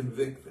that you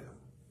convict them.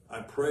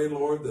 I pray,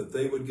 Lord, that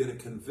they would get a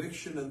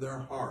conviction in their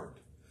heart,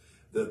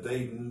 that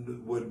they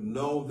would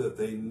know that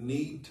they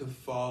need to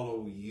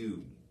follow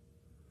you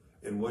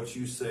and what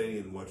you say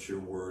and what your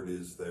word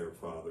is there,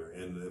 Father.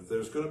 And if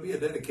there's going to be a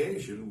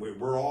dedication,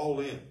 we're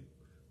all in.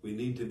 We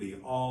need to be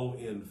all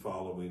in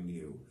following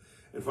you.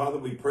 And Father,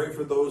 we pray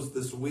for those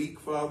this week,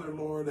 Father,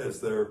 Lord,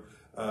 as they're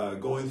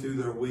going through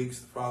their weeks,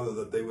 Father,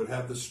 that they would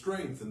have the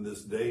strength in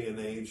this day and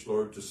age,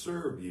 Lord, to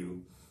serve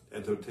you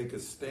and to take a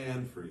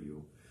stand for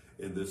you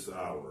in this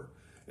hour.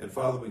 And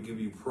Father, we give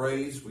you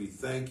praise. We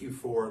thank you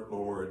for it,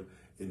 Lord,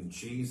 in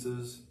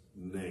Jesus'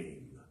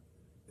 name.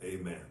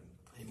 Amen.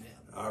 Amen.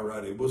 All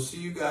righty. We'll see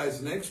you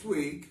guys next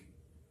week.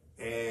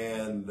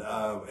 And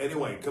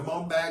anyway, come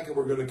on back and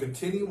we're going to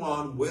continue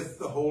on with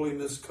the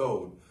Holiness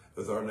Code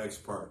with our next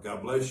part.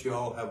 God bless you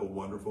all. Have a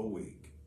wonderful week.